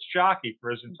Secretariat's jockey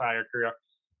for his entire career.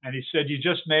 And he said, "You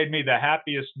just made me the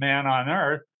happiest man on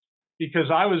earth because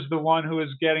I was the one who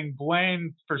was getting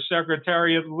blamed for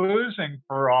Secretariat losing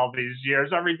for all these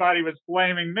years. Everybody was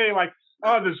blaming me, like,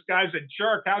 oh, this guy's a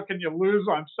jerk. How can you lose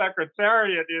on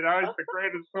Secretariat? He's the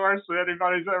greatest horse that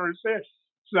anybody's ever seen."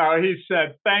 So he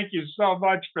said, "Thank you so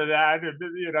much for that."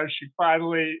 And she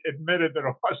finally admitted that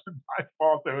it wasn't my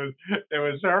fault; it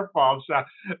was her fault.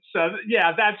 So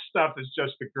yeah, that stuff is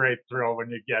just a great thrill when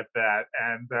you get that.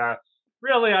 And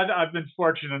really, I've been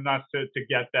fortunate enough to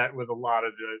get that with a lot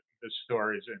of the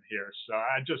stories in here. So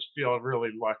I just feel really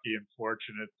lucky and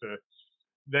fortunate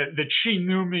that she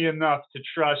knew me enough to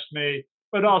trust me,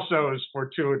 but also it was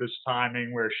fortuitous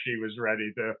timing where she was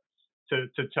ready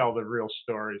to tell the real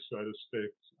story, so to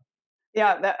speak.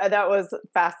 Yeah, that was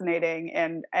fascinating,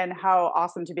 and how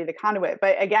awesome to be the conduit.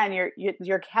 But again,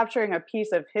 you're capturing a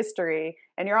piece of history,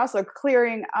 and you're also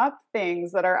clearing up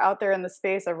things that are out there in the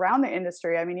space around the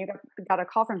industry. I mean, you got a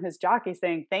call from his jockey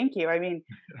saying thank you. I mean,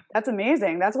 that's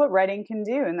amazing. That's what writing can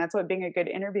do, and that's what being a good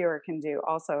interviewer can do.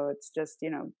 Also, it's just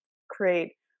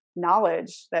create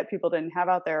knowledge that people didn't have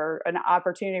out there, an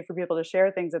opportunity for people to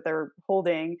share things that they're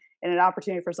holding, and an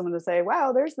opportunity for someone to say,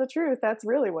 wow, there's the truth, that's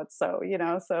really what's so Yeah,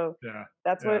 yeah.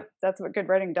 that's what good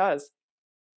writing does.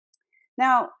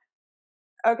 Now,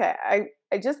 okay,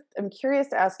 I just am curious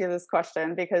to ask you this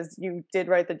question because you did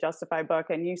write the Justify book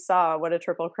and you saw what a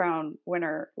Triple Crown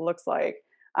winner looks like.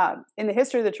 In the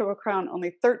history of the Triple Crown,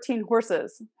 only 13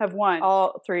 horses have won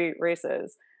all three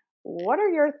races. What are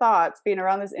your thoughts being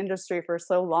around this industry for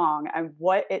so long, and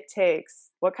what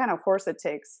kind of horse it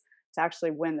takes to actually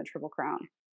win the Triple Crown?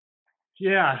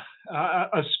 Yeah,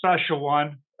 a special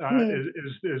one Hmm.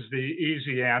 is the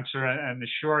easy answer, and the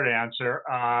short answer.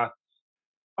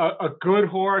 A good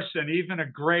horse and even a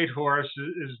great horse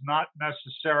is not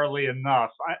necessarily enough.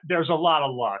 There's a lot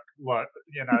of luck. Look,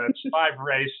 it's five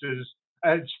races.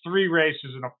 It's three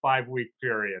races in a 5 week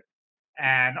period,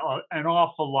 and an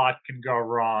awful lot can go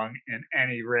wrong in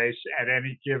any race at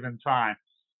any given time.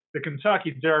 The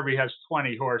Kentucky Derby has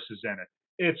 20 horses in it.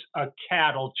 It's a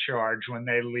cattle charge when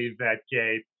they leave that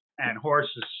gate, and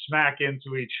horses smack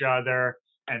into each other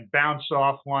and bounce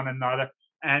off one another,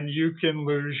 and you can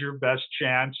lose your best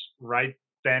chance right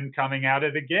then coming out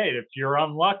of the gate if you're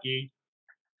unlucky.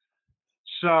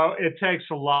 So it takes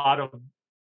a lot of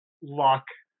luck.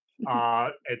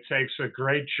 It takes a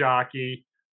great jockey.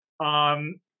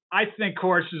 Um, I think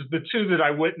horses, the two that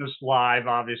I witnessed live,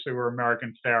 obviously, were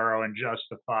American Pharaoh and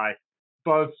Justify,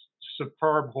 both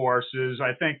superb horses.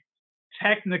 I think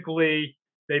technically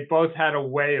they both had a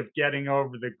way of getting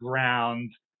over the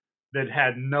ground that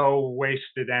had no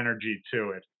wasted energy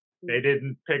to it. They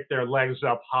didn't pick their legs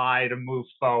up high to move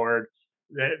forward.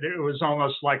 It was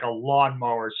almost like a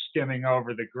lawnmower skimming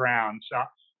over the ground. So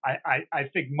I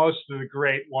think most of the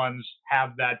great ones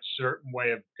have that certain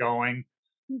way of going,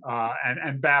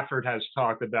 and Baffert has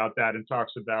talked about that and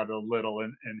talks about it a little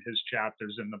in his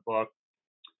chapters in the book.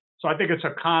 So I think it's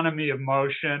economy of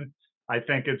motion. I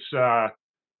think it's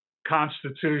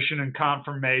constitution and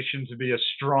conformation to be a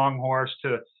strong horse.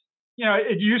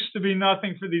 It used to be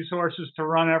nothing for these horses to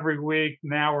run every week.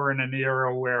 Now we're in an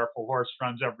era where if a horse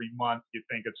runs every month, you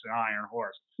think it's an iron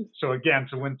horse. So again,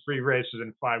 to win three races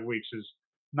in 5 weeks is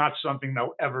not something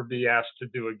they'll ever be asked to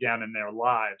do again in their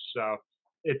lives. So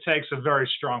it takes a very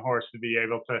strong horse to be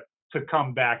able to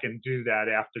come back and do that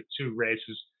after two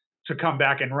races, to come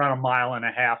back and run a mile and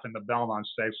a half in the Belmont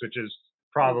Stakes, which is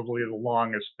probably the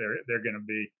longest they're going to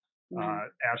be Mhm.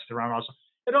 asked to run. Also,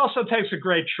 it also takes a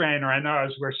great trainer. I know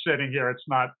as we're sitting here, it's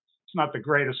not the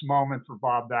greatest moment for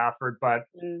Bob Baffert, but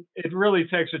Mm. it really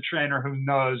takes a trainer who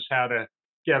knows how to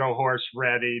get a horse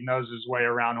ready, knows his way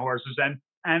around horses,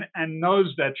 and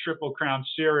knows that Triple Crown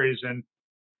series and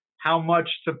how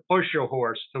much to push a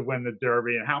horse to win the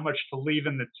Derby and how much to leave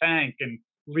in the tank and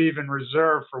leave in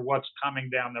reserve for what's coming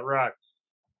down the road.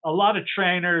 A lot of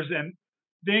trainers, and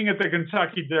being at the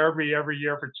Kentucky Derby every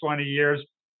year for 20 years,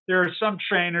 there are some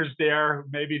trainers there who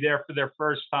may be there for their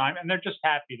first time and they're just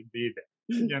happy to be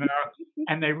there,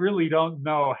 and they really don't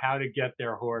know how to get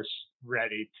their horse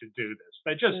ready to do this.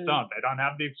 They just Mm. don't. They don't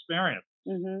have the experience.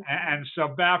 Mhm. And so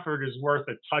Baffert is worth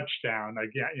a touchdown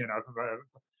again,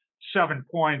 7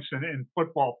 points in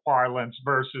football parlance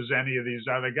versus any of these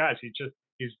other guys.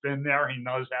 He's been there. He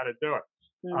knows how to do it.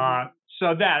 Mhm. Uh,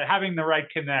 so that having the right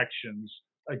connections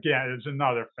again is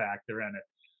another factor in it.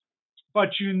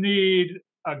 But you need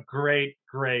a great,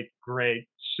 great, great,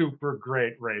 super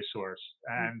great racehorse,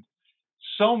 and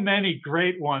so many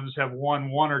great ones have won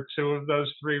one or two of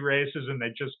those three races, and they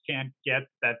just can't get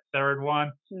that third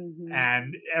one. Mhm.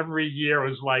 And every year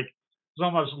was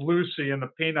almost Lucy in the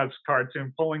Peanuts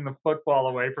cartoon pulling the football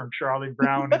away from Charlie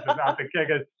Brown when he's about to kick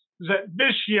it.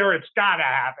 This year it's got to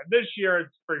happen. This year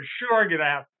it's for sure going to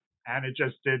happen. And it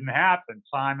just didn't happen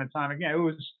time and time again. It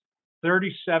was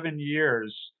 37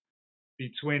 years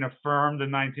between Affirmed in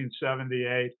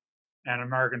 1978 and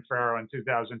American Pharaoh in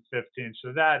 2015.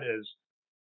 So that is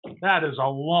a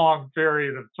long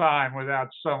period of time without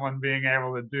someone being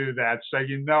able to do that. So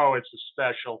it's a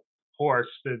special horse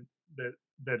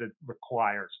that it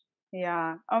requires.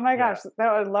 Yeah. Oh my Yeah, gosh,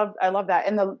 I love that.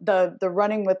 And the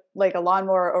running with like a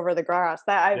lawnmower over the grass.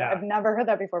 That I've yeah. never heard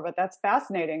that before, but that's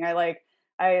fascinating. I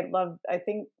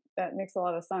think that makes a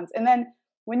lot of sense. And then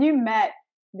when you met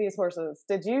these horses,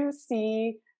 did you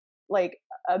see like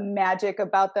a magic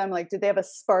about them? Like did they have a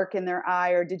spark in their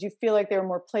eye, or did you feel like they were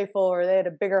more playful, or they had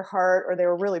a bigger heart, or they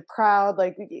were really proud?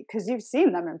 Like because you've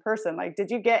seen them in person. Like did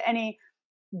you get any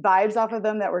vibes off of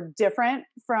them that were different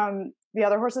from the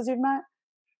other horses you've met?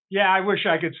 Yeah, I wish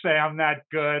I could say I'm that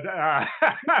good,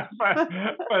 but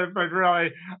but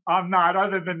really, I'm not.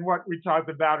 Other than what we talked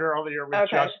about earlier with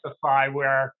Okay. Justify,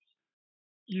 where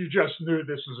you just knew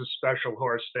this was a special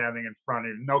horse standing in front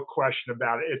of you, no question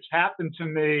about it. It's happened to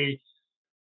me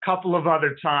a couple of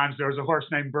other times. There was a horse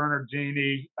named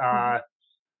Bernardini, Mhm.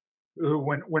 who,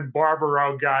 when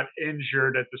Barbaro got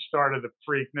injured at the start of the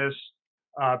Preakness,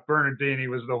 Bernardini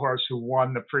was the horse who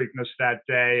won the Preakness that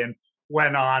day and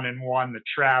went on and won the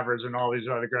Travers and all these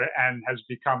other great, and has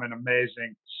become an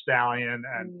amazing stallion.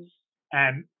 Mm.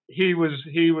 And he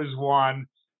was one,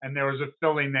 and there was a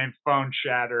filly named Phone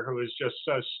Shatter who was just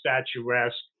so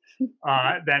statuesque.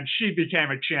 Then she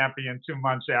became a champion 2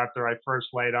 months after I first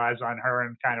laid eyes on her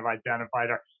and kind of identified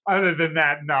her. Other than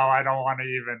that, no, I don't want to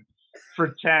even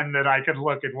pretend that I could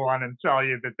look at one and tell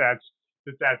you that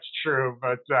that's true.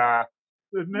 But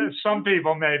some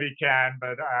people maybe can,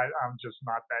 but I'm just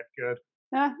not that good.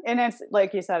 Yeah, and it's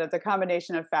like you said, it's a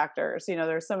combination of factors. You know,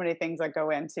 there's so many things that go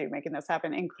into making this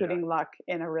happen, Yeah, including luck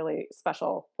in a really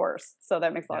special horse. So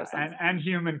that makes a lot yeah, of sense. and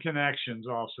human connections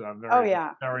also are Oh very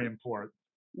yeah, very important.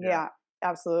 Yeah, yeah,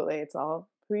 absolutely. It's all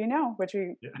who you know, which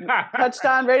we yeah. touched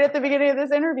on right at the beginning of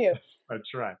this interview.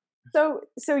 That's right.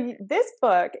 This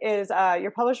book is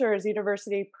your publisher is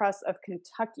University Press of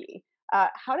Kentucky.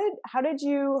 How did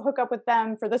you hook up with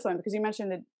them for this one? Because you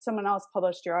mentioned that someone else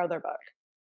published your other book.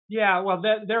 Yeah, well,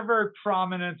 they're very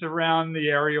prominent around the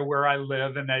area where I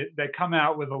live, and they come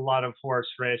out with a lot of horse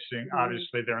racing. Mhm.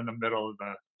 Obviously, they're in the middle of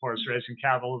the horse racing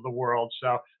capital of the world,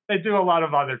 so they do a lot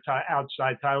of other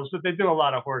outside titles, but they do a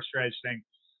lot of horse racing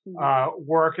Mhm.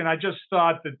 work. And I just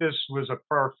thought that this was a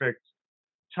perfect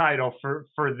title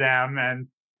for them,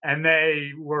 and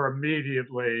they were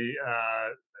immediately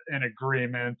in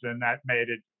agreement, and that made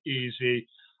it easy.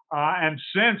 And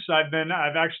since I've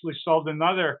actually sold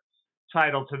another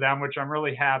title to them, which I'm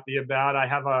really happy about. I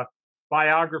have a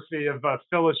biography of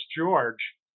Phyllis George,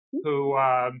 who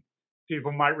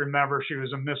people might remember. She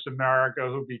was a Miss America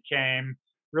who became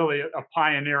really a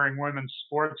pioneering women's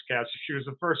sportscaster. She was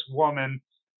the first woman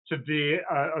to be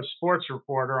a sports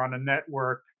reporter on a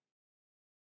network,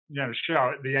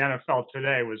 show. The NFL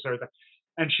Today was there,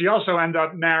 and she also ended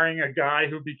up marrying a guy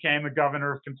who became the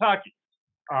governor of Kentucky,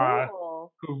 uh,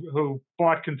 Cool. who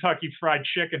bought Kentucky Fried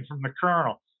Chicken from the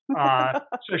Colonel.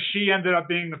 So she ended up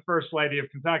being the first lady of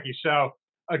Kentucky. So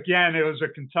again, it was a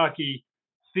Kentucky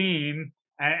theme,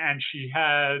 and she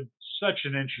had such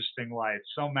an interesting life,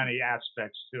 so many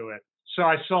aspects to it. So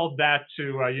I sold that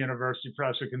to University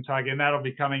Press of Kentucky, and that'll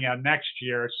be coming out next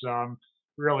year. So I'm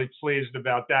really pleased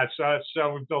about that.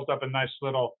 So we built up a nice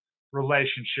little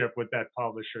relationship with that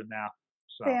publisher now.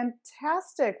 So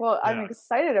Fantastic. Well, I'm yeah.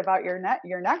 excited about your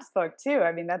next book too.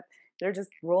 I mean that they're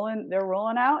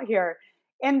rolling out here.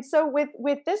 And so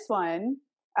with this one,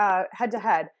 head to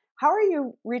head, how are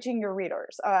you reaching your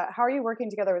readers? How are you working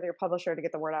together with your publisher to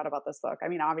get the word out about this book? I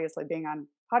mean, obviously being on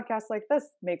podcasts like this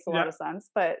makes a lot Yeah, of sense,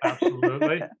 but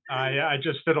absolutely. I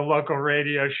just did a local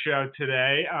radio show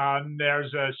today.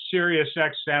 There's a Sirius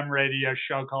XM radio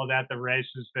show called At the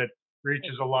Races that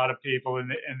reaches a lot of people in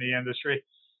the industry.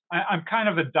 I'm kind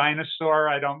of a dinosaur.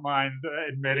 I don't mind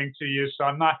admitting to you. So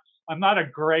I'm not a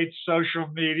great social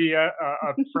media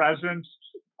presence.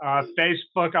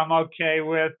 Facebook I'm okay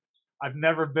with. I've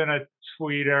never been a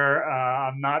tweeter.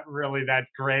 I'm not really that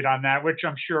great on that, which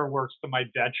I'm sure works to my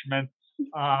detriment.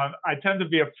 I tend to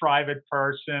be a private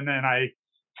person, and I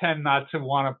tend not to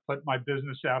want to put my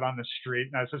business out on the street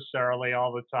necessarily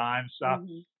all the time. So,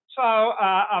 Mhm.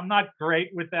 I'm not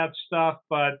great with that stuff,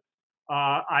 but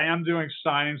I am doing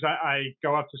signings. I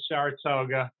go up to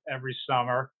Saratoga every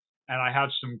summer, and I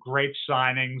have some great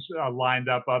signings lined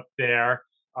up there.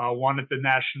 One at the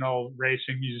National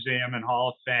Racing Museum and Hall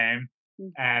of Fame,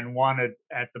 Mm. and one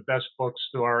at the best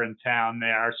bookstore in town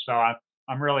there. So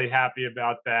I'm really happy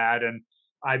about that. And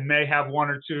I may have one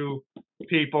or two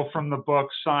people from the book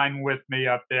sign with me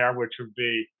up there, which would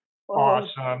be Oh,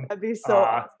 awesome. that'd be so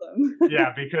Uh, awesome.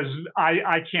 yeah, because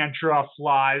I can't draw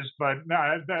flies, but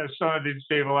some of these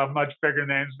people have much bigger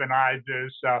names than I do.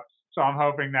 So I'm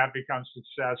hoping that becomes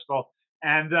successful.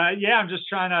 And yeah, I'm just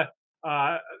trying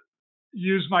to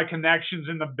use my connections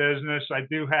in the business. I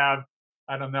do have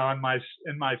I don't know, in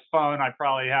my phone, I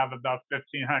probably have about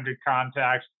 1,500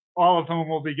 contacts, all of whom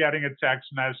will be getting a text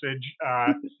message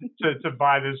to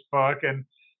buy this book. And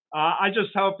I just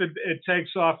hope it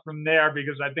takes off from there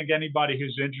because I think anybody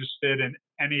who's interested in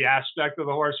any aspect of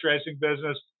the horse racing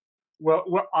business will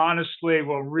honestly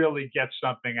will really get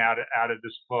something out of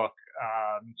this book.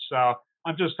 So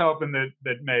I'm just hoping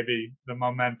that maybe the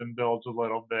momentum builds a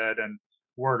little bit and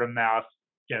word of mouth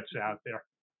gets out there.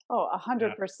 Oh,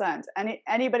 Yeah. 100%.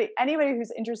 Anybody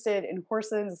who's interested in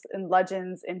horses and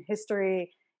legends in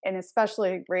history and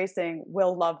especially racing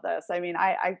will love this. I mean,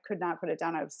 I could not put it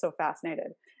down. I was so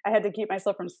fascinated. I had to keep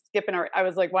myself from skipping. I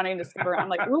was like wanting to skip around. I'm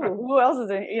like, ooh, who else is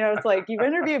in? You know, it's like you've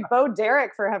interviewed Bo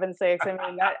Derek for heaven's sakes. I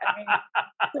mean,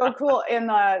 so cool. And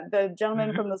the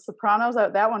gentleman from The Sopranos,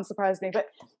 that one surprised me. But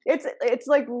it's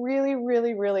like really,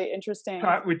 really, really interesting.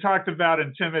 We talked about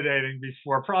intimidating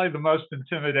before. Probably the most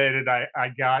intimidated I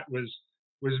got was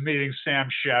meeting Sam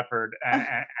Shepard and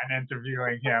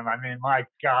interviewing him. I mean, my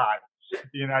God,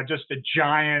 just a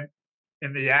giant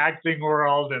in the acting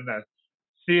world, in the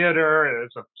theater, as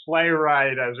a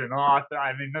playwright, as an author.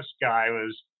 I mean, this guy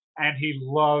was, and he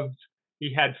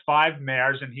had 5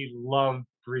 mares and he loved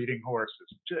breeding horses,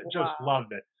 just Wow.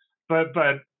 loved it. But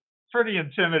pretty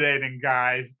intimidating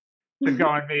guy to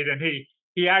go and meet. And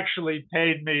he actually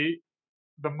paid me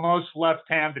the most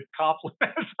left-handed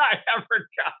compliments I ever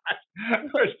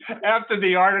got. After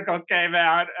the article came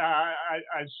out,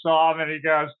 I saw him and he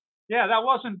goes, "Yeah, that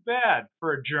wasn't bad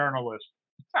for a journalist."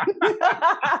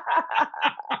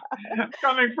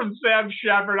 Coming from Sam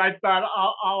Shepard, I thought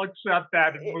I'll accept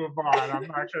that and move on.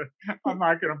 I'm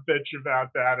not gonna bitch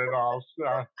about that at all.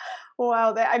 So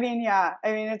Wow, I mean, yeah.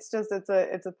 I mean, it's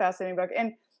a fascinating book,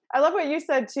 and I love what you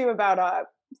said too about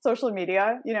social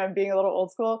media. You know, being a little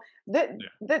old school. That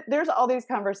there's all these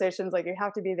conversations like you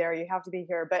have to be there, you have to be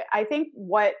here. But I think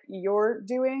what you're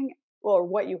doing, or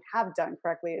what you have done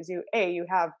correctly, is you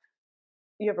have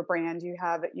a brand, you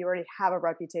already have a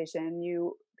reputation,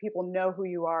 you people know who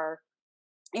you are,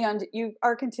 and you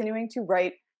are continuing to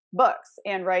write books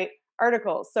and write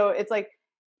articles. So it's like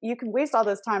you can waste all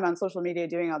this time on social media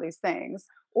doing all these things,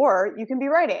 or you can be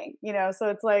writing, so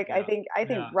it's like i yeah, think i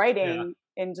think yeah, yeah. writing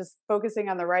and just focusing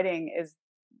on the writing is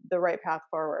the right path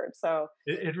forward. So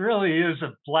It really is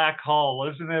a black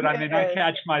hole, isn't it? I mean, I it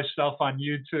catch myself on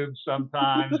YouTube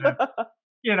sometimes,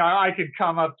 and I could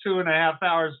come up 2.5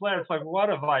 hours later. It's like, what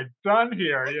have I done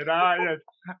here?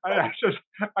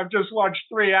 I've just watched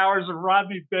 3 hours of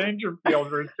Rodney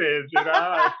Dangerfield routines.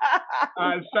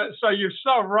 So you're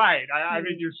so right. I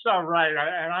mean, is. you're so right,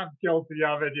 and I'm guilty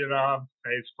of it. On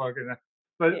Facebook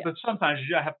but Yeah. sometimes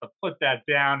you have to put that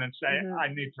down and say, Mhm. I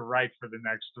need to write for the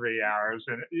next 3 hours.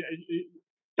 And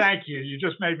thank you. You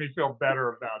just made me feel better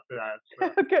about that.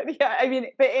 So Good. Yeah. I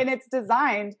mean, and it's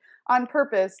designed on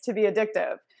purpose to be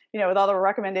addictive. With all the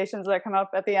recommendations that come up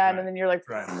at the end, and right, then you're like,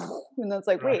 right, and then it's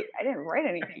like, right. wait, I didn't write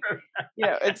anything.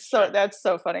 It's so that's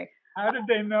so funny. How did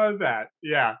they know that?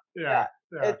 Yeah, yeah, Yeah.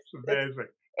 yeah. It's It's it's amazing.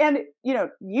 and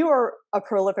you are a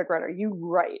prolific writer. You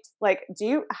write. Like,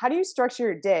 how do you structure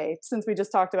your day, since we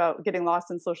just talked about getting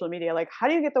lost in social media? Like, how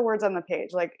do you get the words on the page?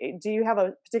 Like, do you have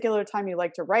a particular time you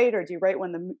like to write, or do you write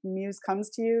when the muse comes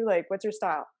to you? Like, what's your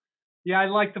style? Yeah, I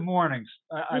like the mornings.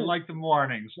 I Mm, like the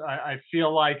mornings. I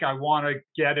feel like I want to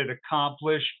get it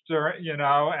accomplished,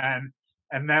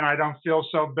 and then I don't feel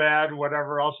so bad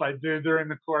whatever else I do during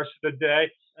the course of the day.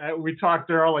 We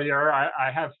talked earlier. I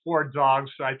have 4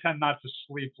 dogs, so I tend not to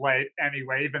sleep late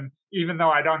anyway. Even though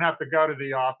I don't have to go to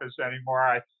the office anymore,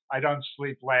 I don't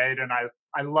sleep late, and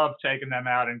I love taking them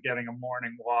out and getting a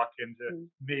morning walk into mm,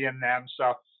 me and them.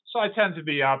 So I tend to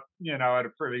be up, at a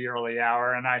pretty early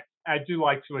hour, and I do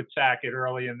like to attack it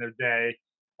early in the day.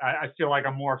 I feel like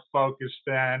I'm more focused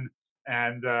then.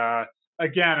 And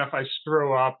again, if I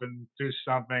screw up and do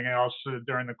something else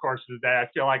during the course of the day, I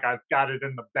feel like I've got it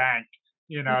in the bank,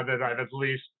 mm, that I've at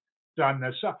least done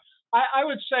this. So I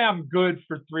would say I'm good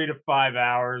for 3 to 5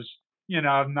 hours,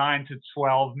 9 to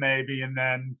 12 maybe, and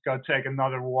then go take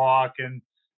another walk, and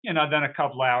then a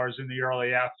couple hours in the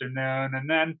early afternoon, and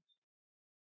then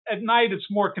at night it's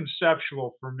more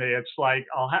conceptual for me. It's like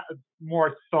I'll have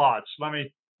more thoughts. Let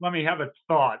me have a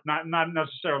thought, not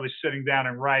necessarily sitting down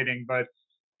and writing, but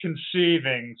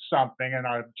conceiving something, and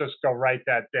I'll just go write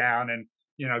that down and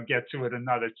get to it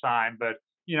another time. But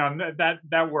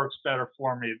that works better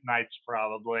for me at nights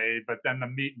probably. But then the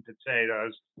meat and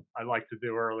potatoes I like to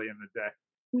do early in the day.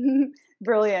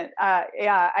 Brilliant.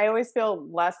 Yeah, I always feel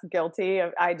less guilty.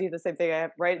 I do the same thing. I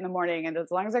write in the morning, and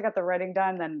as long as I got the writing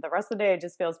done, then the rest of the day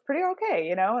just feels pretty okay,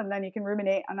 And then you can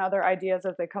ruminate on other ideas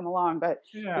as they come along. But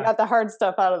we Yeah. got the hard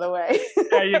stuff out of the way.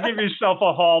 Yeah, you give yourself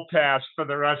a hall pass for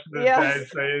the rest of the day,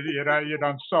 Yes. so you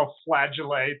don't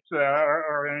self-flagellate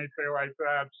or anything like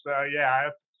that. So yeah,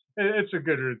 it's a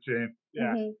good routine.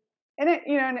 Yeah, hmm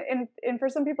And and for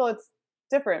some people it's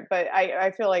different, but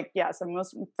I feel like yes, I'm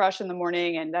most fresh in the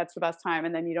morning, and that's the best time,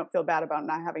 and then you don't feel bad about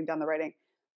not having done the writing.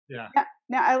 yeah.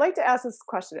 Now, I like to ask this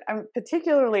question. I'm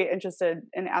particularly interested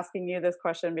in asking you this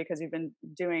question because you've been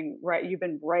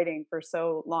writing for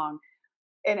so long,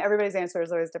 and everybody's answer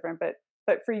is always different.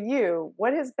 But for you,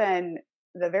 what has been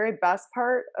the very best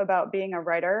part about being a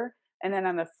writer? And then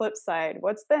on the flip side,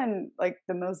 what's been like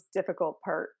the most difficult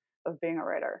part of being a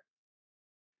writer?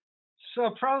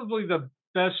 So probably the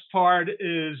best part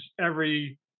is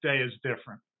every day is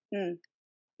different. Mm,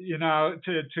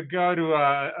 To go to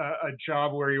a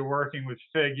job where you're working with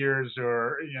figures,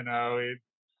 or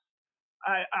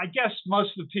I guess most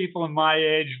of the people in my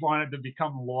age wanted to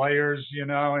become lawyers,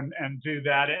 and do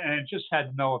that, and it just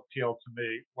had no appeal to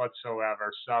me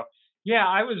whatsoever. So, yeah,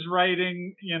 I was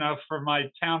writing, for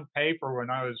my town paper when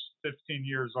I was 15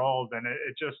 years old, and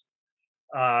it just,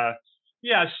 uh,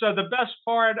 yeah. So the best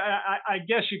part, I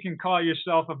guess you can call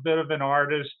yourself a bit of an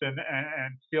artist, and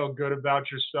feel good about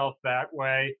yourself that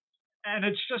way. And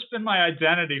it's just been my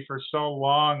identity for so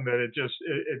long that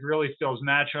it really feels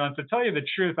natural. And to tell you the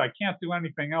truth, I can't do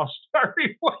anything else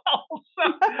very well.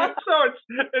 So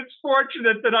it's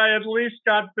fortunate that I at least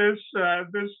got this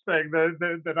thing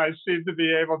that I seem to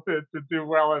be able to do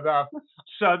well enough.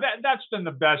 So that's been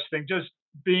the best thing, just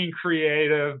being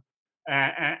creative,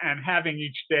 and having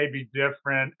each day be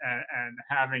different, and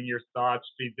having your thoughts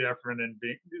be different, and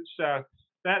be so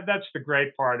that's the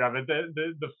great part of it.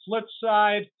 The flip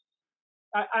side,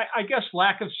 I guess,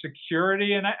 lack of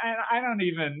security, and I don't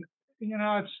even,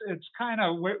 it's kind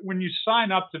of, when you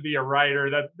sign up to be a writer,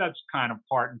 that's kind of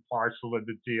part and parcel of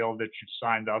the deal that you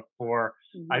signed up for.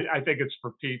 mhm. I think it's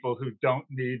for people who don't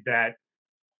need that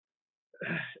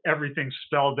everything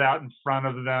spelled out in front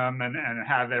of them, and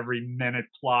have every minute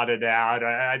plotted out.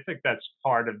 I think that's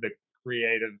part of the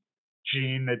creative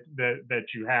gene that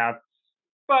you have.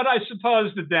 But I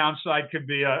suppose the downside could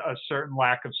be a certain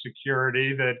lack of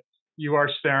security, that you are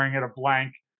staring at a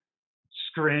blank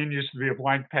screen. Used to be a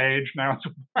blank page, now it's a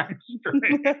blank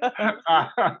screen.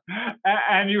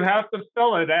 And you have to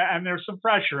fill it, and there's some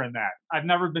pressure in that. I've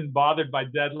never been bothered by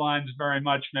deadlines very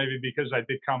much, maybe because I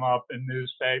did come up in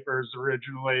newspapers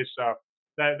originally, so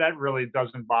that really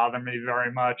doesn't bother me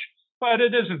very much. But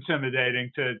it is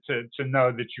intimidating to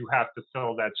know that you have to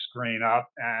fill that screen up,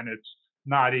 and it's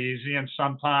not easy. And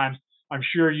sometimes, I'm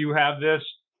sure you have this,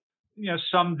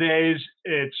 some days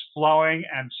it's flowing,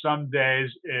 and some days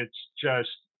it's just,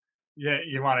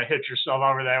 you want to hit yourself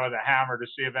over there with a hammer to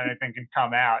see if anything can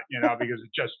come out, because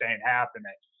it just ain't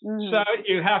happening. So Mhm.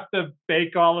 you have to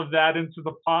bake all of that into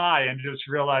the pie, and just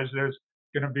realize there's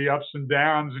going to be ups and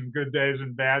downs, and good days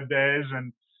and bad days,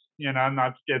 and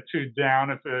not to get too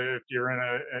down if you're in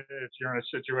a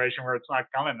situation where it's not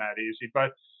coming that easy.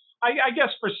 But I guess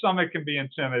for some it can be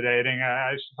intimidating.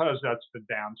 I suppose that's the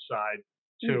downside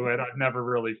to Mhm. it. I've never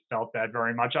really felt that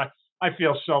very much. I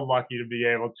feel so lucky to be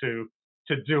able to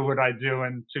do what I do,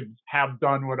 and to have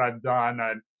done what I've done.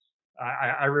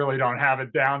 I really don't have a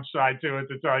downside to it,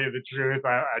 to tell you the truth.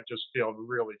 I just feel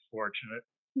really fortunate.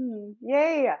 Yeah,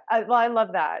 yeah, yeah. Well, I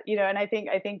love that, and I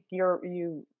think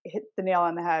you hit the nail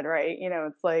on the head, right?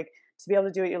 It's like to be able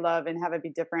to do what you love and have it be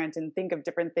different and think of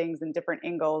different things and different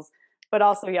angles, but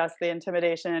also yes, the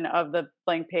intimidation of the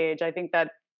blank page. I think that's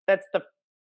the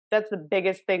that's the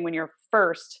biggest thing when you're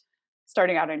first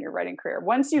starting out in your writing career.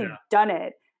 Once you've Yeah. done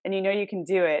it and you know you can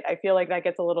do it, I feel like that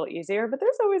gets a little easier, but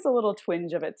there's always a little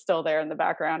twinge of it still there in the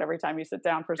background every time you sit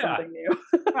down for Yeah. something new.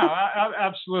 No,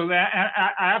 absolutely.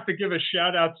 I have to give a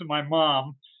shout out to my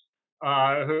mom,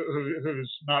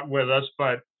 who's not with us,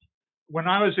 but when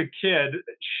I was a kid,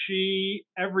 she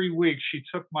every week she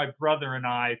took my brother and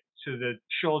I to the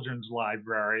children's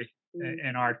library Mm,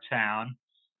 in our town,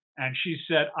 and she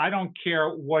said, "I don't care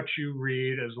what you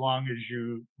read as long as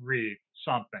you read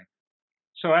something."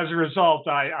 So as a result,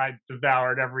 I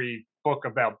devoured every book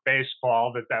about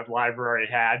baseball that library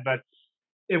had. But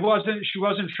she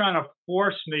wasn't trying to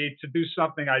force me to do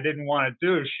something I didn't want to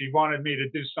do. She wanted me to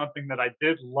do something that I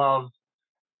did love,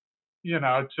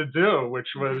 to do, which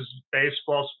mhm, was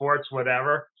baseball, sports,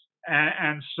 whatever.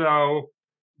 And so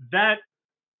that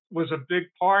was a big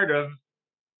part of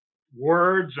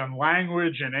words and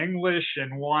language and English,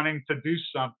 and wanting to do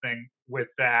something with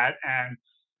that. And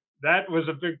that was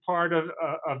a big part of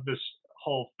this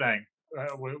whole thing.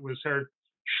 Was her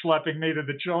schlepping me to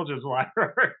the children's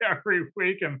library every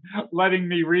week and letting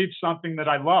me read something that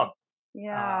I love. Uh,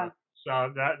 Yeah.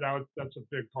 so that's a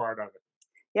big part of it.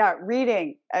 Yeah,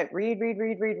 reading. Read.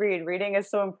 Reading is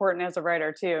so important as a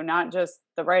writer too, not just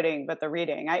the writing, but the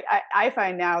reading. I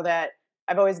find now that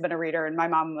I've always been a reader, and my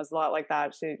mom was a lot like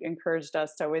that. She encouraged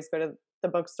us to always go to the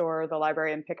bookstore, the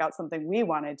library, and pick out something we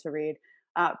wanted to read.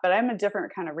 But I'm a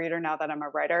different kind of reader now that I'm a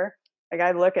writer. Like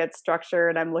I look at structure,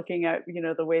 and I'm looking at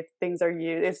the way things are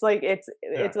used. It's like Yeah,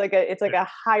 it's like a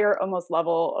higher almost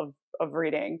level of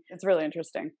reading. It's really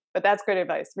interesting. But that's great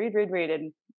advice. Read,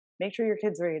 and make sure your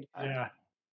kids read. yeah.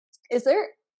 Is there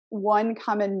one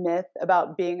common myth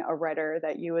about being a writer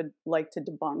that you would like to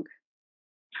debunk?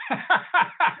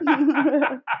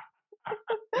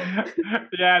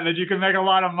 Yeah, that you can make a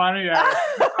lot of money at it.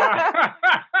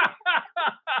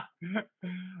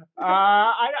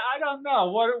 I don't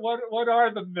know what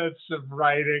are the myths of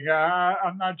writing.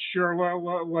 I'm not sure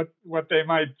what they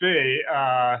might be.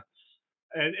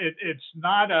 It's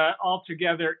not a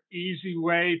altogether easy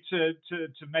way to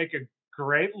make a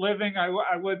great living.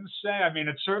 I wouldn't say. I mean,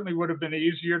 it certainly would have been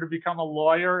easier to become a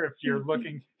lawyer if you're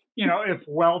looking, if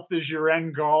wealth is your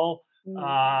end goal. Mm.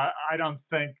 I don't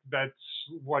think that's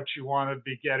what you want to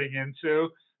be getting into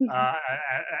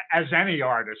as any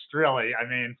artist, really. I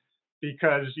mean,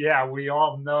 because yeah, we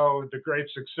all know the great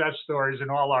success stories in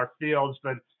all our fields,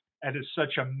 but it is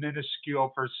such a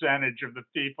minuscule percentage of the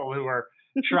people who are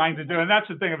trying to do. And that's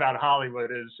the thing about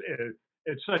Hollywood is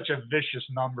it's such a vicious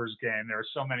numbers game. There are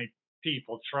so many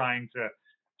people trying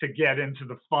to get into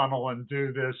the funnel and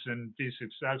do this and be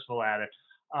successful at it.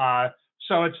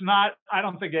 So it's not. I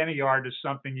don't think any art is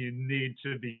something you need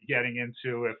to be getting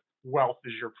into if wealth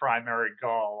is your primary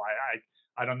goal.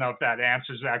 I don't know if that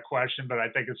answers that question, but I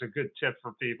think it's a good tip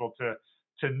for people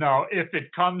to know if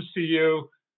it comes to you.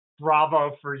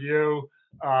 Bravo for you.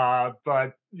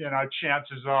 But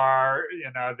chances are,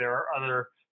 there are other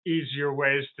easier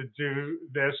ways to do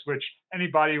this, which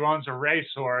anybody who owns a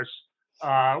racehorse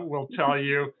will tell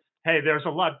you. Hey, there's a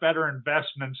lot better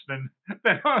investments than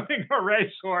owning a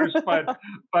racehorse,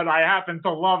 but I happen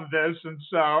to love this, and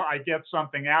so I get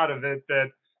something out of it that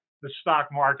the stock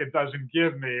market doesn't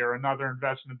give me, or another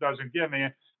investment doesn't give me.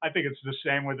 I think it's the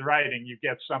same with writing. You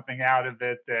get something out of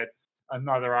it that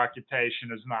another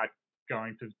occupation is not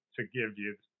going to give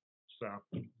you. So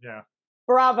yeah.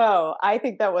 Bravo. I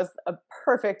think that was a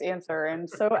perfect answer and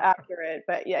so accurate.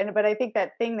 But yeah, but I think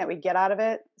that thing that we get out of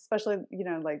it, especially,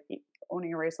 like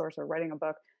owning a racehorse or writing a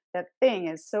book, that thing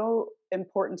is so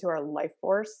important to our life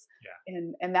force. Yeah.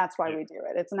 And that's why Yeah. we do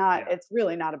it. It's not, Yeah. it's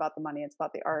really not about the money. It's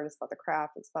about the art. It's about the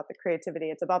craft. It's about the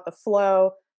creativity. It's about the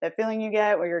flow, that feeling you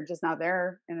get where you're just not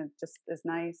there and it just is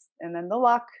nice. And then the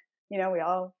luck, we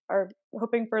all are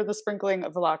hoping for the sprinkling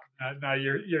of luck. No,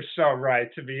 you're so right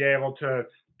to be able to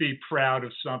be proud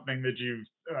of something that you've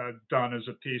done as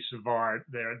a piece of art.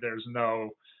 There's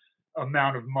no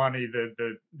amount of money that's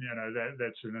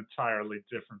an entirely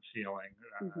different feeling,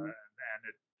 Mhm.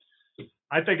 and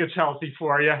I think it's healthy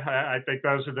for you. I think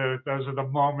those are the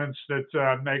moments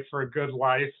that make for a good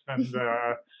life, and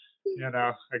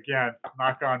again,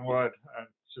 knock on wood.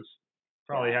 Just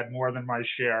probably Yeah. had more than my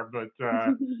share, but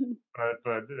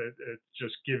it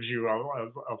just gives you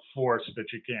a force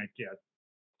that you can't get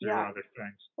through Yeah. other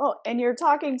things. Well, and you're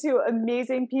talking to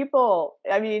amazing people.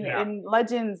 I mean, Yeah. in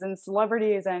legends and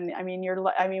celebrities, and I mean,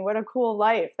 I mean, what a cool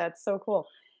life. That's so cool.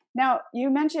 Now, you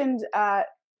mentioned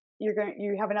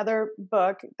you have another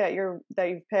book that you've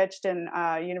pitched, and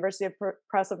University of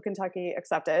Press of Kentucky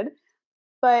accepted.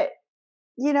 But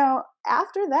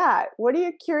after that, what are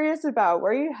you curious about?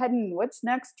 Where are you heading? What's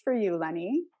next for you,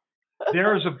 Lenny?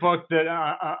 There's a book that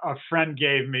a friend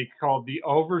gave me called The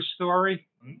Overstory,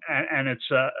 and it's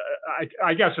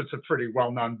I guess it's a pretty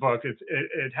well known book.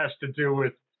 It has to do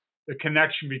with the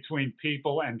connection between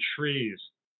people and trees,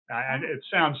 and Oh. it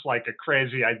sounds like a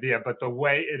crazy idea, but the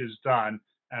way it is done,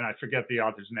 and I forget the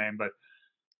author's name, but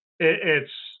it,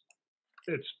 it's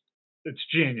it's it's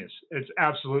genius. It's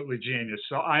absolutely genius.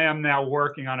 So I am now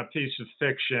working on a piece of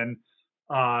fiction.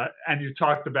 And you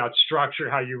talked about structure,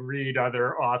 how you read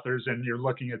other authors and you're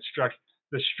looking at structure.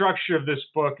 The structure of this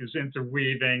book is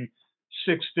interweaving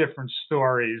 6 different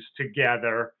stories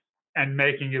together and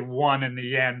making it one in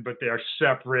the end, but they're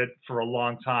separate for a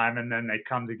long time and then they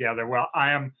come together. Well,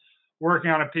 I am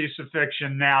working on a piece of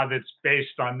fiction now that's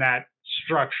based on that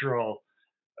structural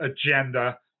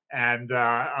agenda, and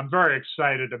I'm very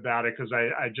excited about it because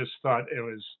I just thought it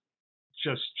was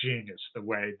just genius the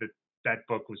way that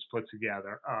book was put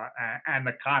together, and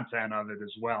the content of it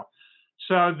as well.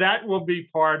 So that will be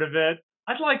part of it.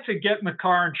 I'd like to get in the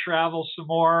car and travel some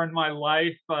more in my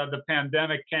life. The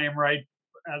pandemic came right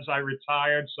as I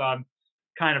retired, so I've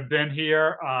kind of been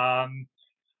here.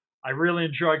 I really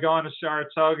enjoy going to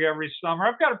Saratoga every summer.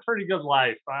 I've got a pretty good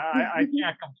life. I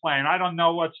can't complain. I don't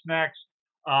know what's next.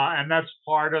 And that's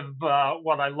part of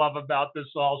what I love about this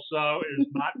also is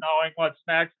not knowing what's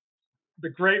next. The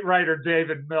great writer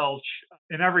David Milch,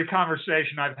 in every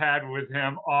conversation I've had with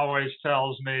him, always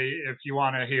tells me, if you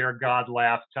want to hear God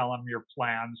laugh, tell him your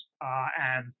plans.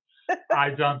 And I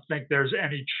don't think there's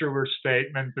any truer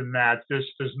statement than that. This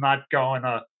does not go in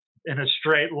a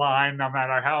straight line, no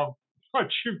matter how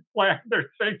much you planned or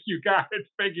think you got it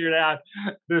figured out.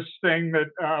 This thing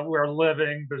that we're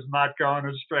living does not go in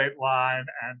a straight line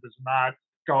and does not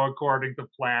go according to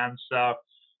plan. So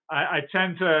I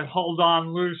tend to hold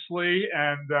on loosely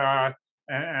and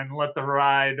let the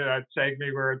ride take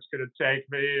me where it's going to take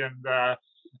me. And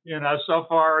so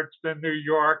far it's been New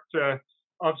York to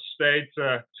upstate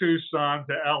to Tucson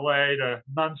to LA to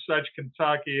Nonsuch,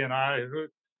 Kentucky, and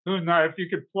who knows if you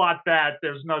could plot that?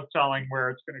 There's no telling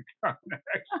where it's going to go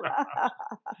next.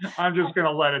 So I'm just going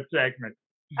to let it take me.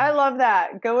 I love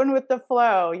that. Going with the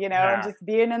flow, and just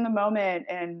being in the moment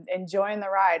and enjoying the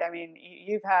ride. I mean,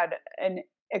 you've had an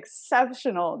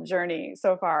exceptional journey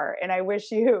so far, and I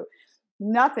wish you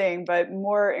nothing but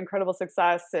more incredible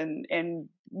success and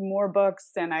more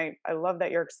books. And I love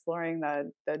that you're exploring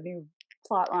the new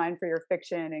plot line for your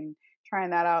fiction and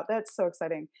trying that out. That's so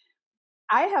exciting.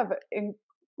 I have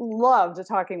loved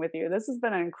talking with you. This has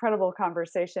been an incredible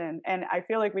conversation, and I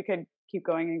feel like we could keep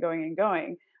going and going and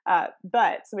going.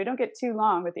 But so we don't get too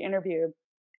long with the interview,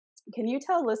 can you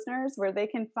tell listeners where they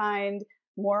can find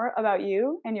more about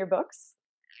you and your books?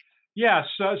 Yeah,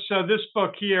 so this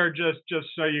book here, just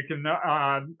so you can know,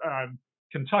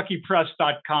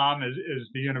 KentuckyPress.com is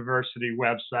the university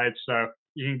website, so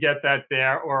you can get that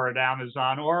there, or at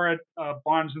Amazon, or at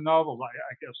Barnes and Noble.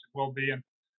 I guess it will be in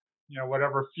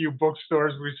whatever few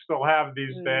bookstores we still have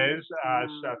these days.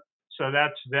 So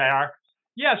that's there.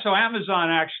 Yeah, so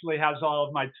Amazon actually has all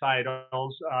of my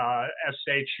titles,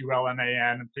 SHULMAN,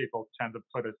 and people tend to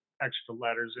put extra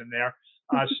letters in there.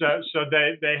 So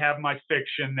they have my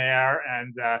fiction there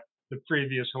and the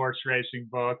previous horse racing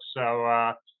books.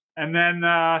 So and then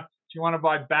if you want to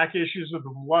buy back issues of the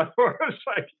Blood Horse,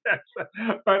 I guess.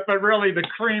 But really the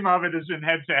cream of it is in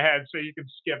Head to Head, so you can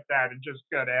skip that and just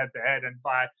go to Head to Head and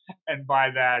buy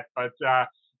that. But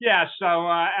yeah, so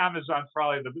Amazon's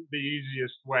probably the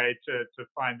easiest way to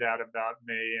find out about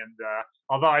me. And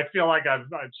although I feel like I've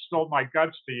sold my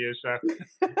guts to you, so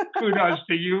kudos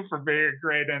to you for being a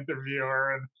great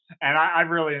interviewer. And I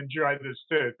really enjoyed this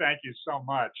too. Thank you so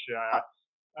much.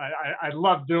 I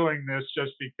love doing this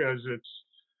just because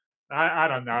I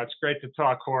don't know, it's great to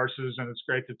talk horses and it's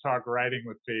great to talk writing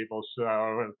with people. So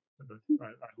I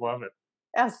love it.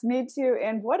 Yes, me too.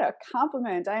 And what a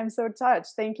compliment. I am so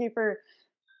touched. Thank you for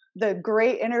the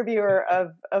great interviewer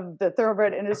of the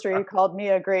thoroughbred industry called me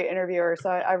a great interviewer. So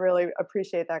I really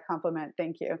appreciate that compliment.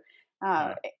 Thank you.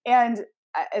 And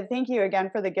thank you again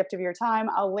for the gift of your time.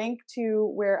 I'll link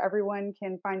to where everyone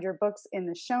can find your books in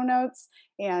the show notes,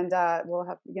 and we'll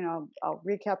have, I'll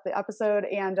recap the episode,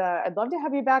 and I'd love to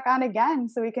have you back on again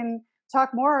so we can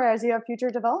talk more as you have future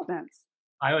developments.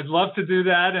 I would love to do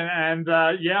that, and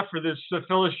yeah, for this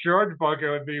Phyllis George book, it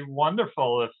would be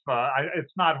wonderful if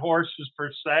it's not horses per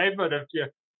se, but if you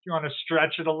want to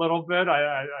stretch it a little bit,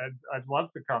 I'd love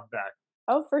to come back.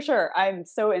 Oh, for sure, I'm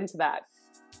so into that.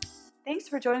 Thanks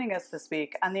for joining us this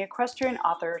week on the Equestrian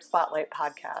Author Spotlight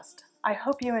podcast. I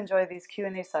hope you enjoy these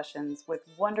Q&A sessions with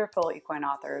wonderful equine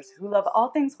authors who love all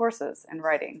things horses and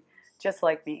writing, just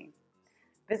like me.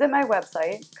 Visit my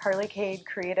website,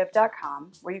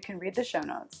 carlycadecreative.com, where you can read the show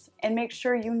notes, and make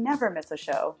sure you never miss a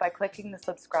show by clicking the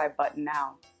subscribe button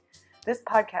now. This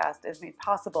podcast is made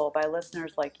possible by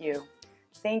listeners like you.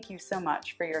 Thank you so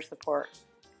much for your support.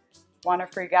 Want a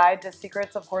free guide to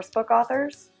secrets of horsebook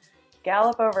authors?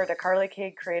 Gallop over to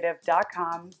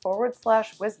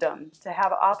carlycadecreative.com/wisdom to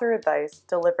have author advice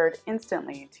delivered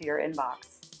instantly to your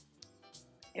inbox.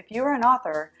 If you are an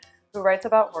author who writes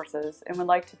about horses and would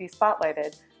like to be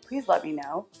spotlighted, please let me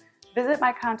know. Visit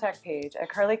my contact page at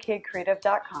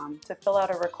carlycadecreative.com to fill out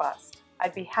a request.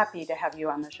 I'd be happy to have you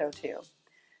on the show too.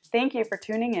 Thank you for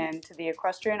tuning in to the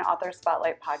Equestrian Author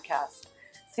Spotlight podcast.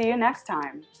 See you next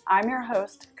time. I'm your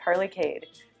host, Carly Cade.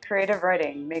 Creative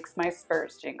writing makes my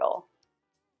spurs jingle.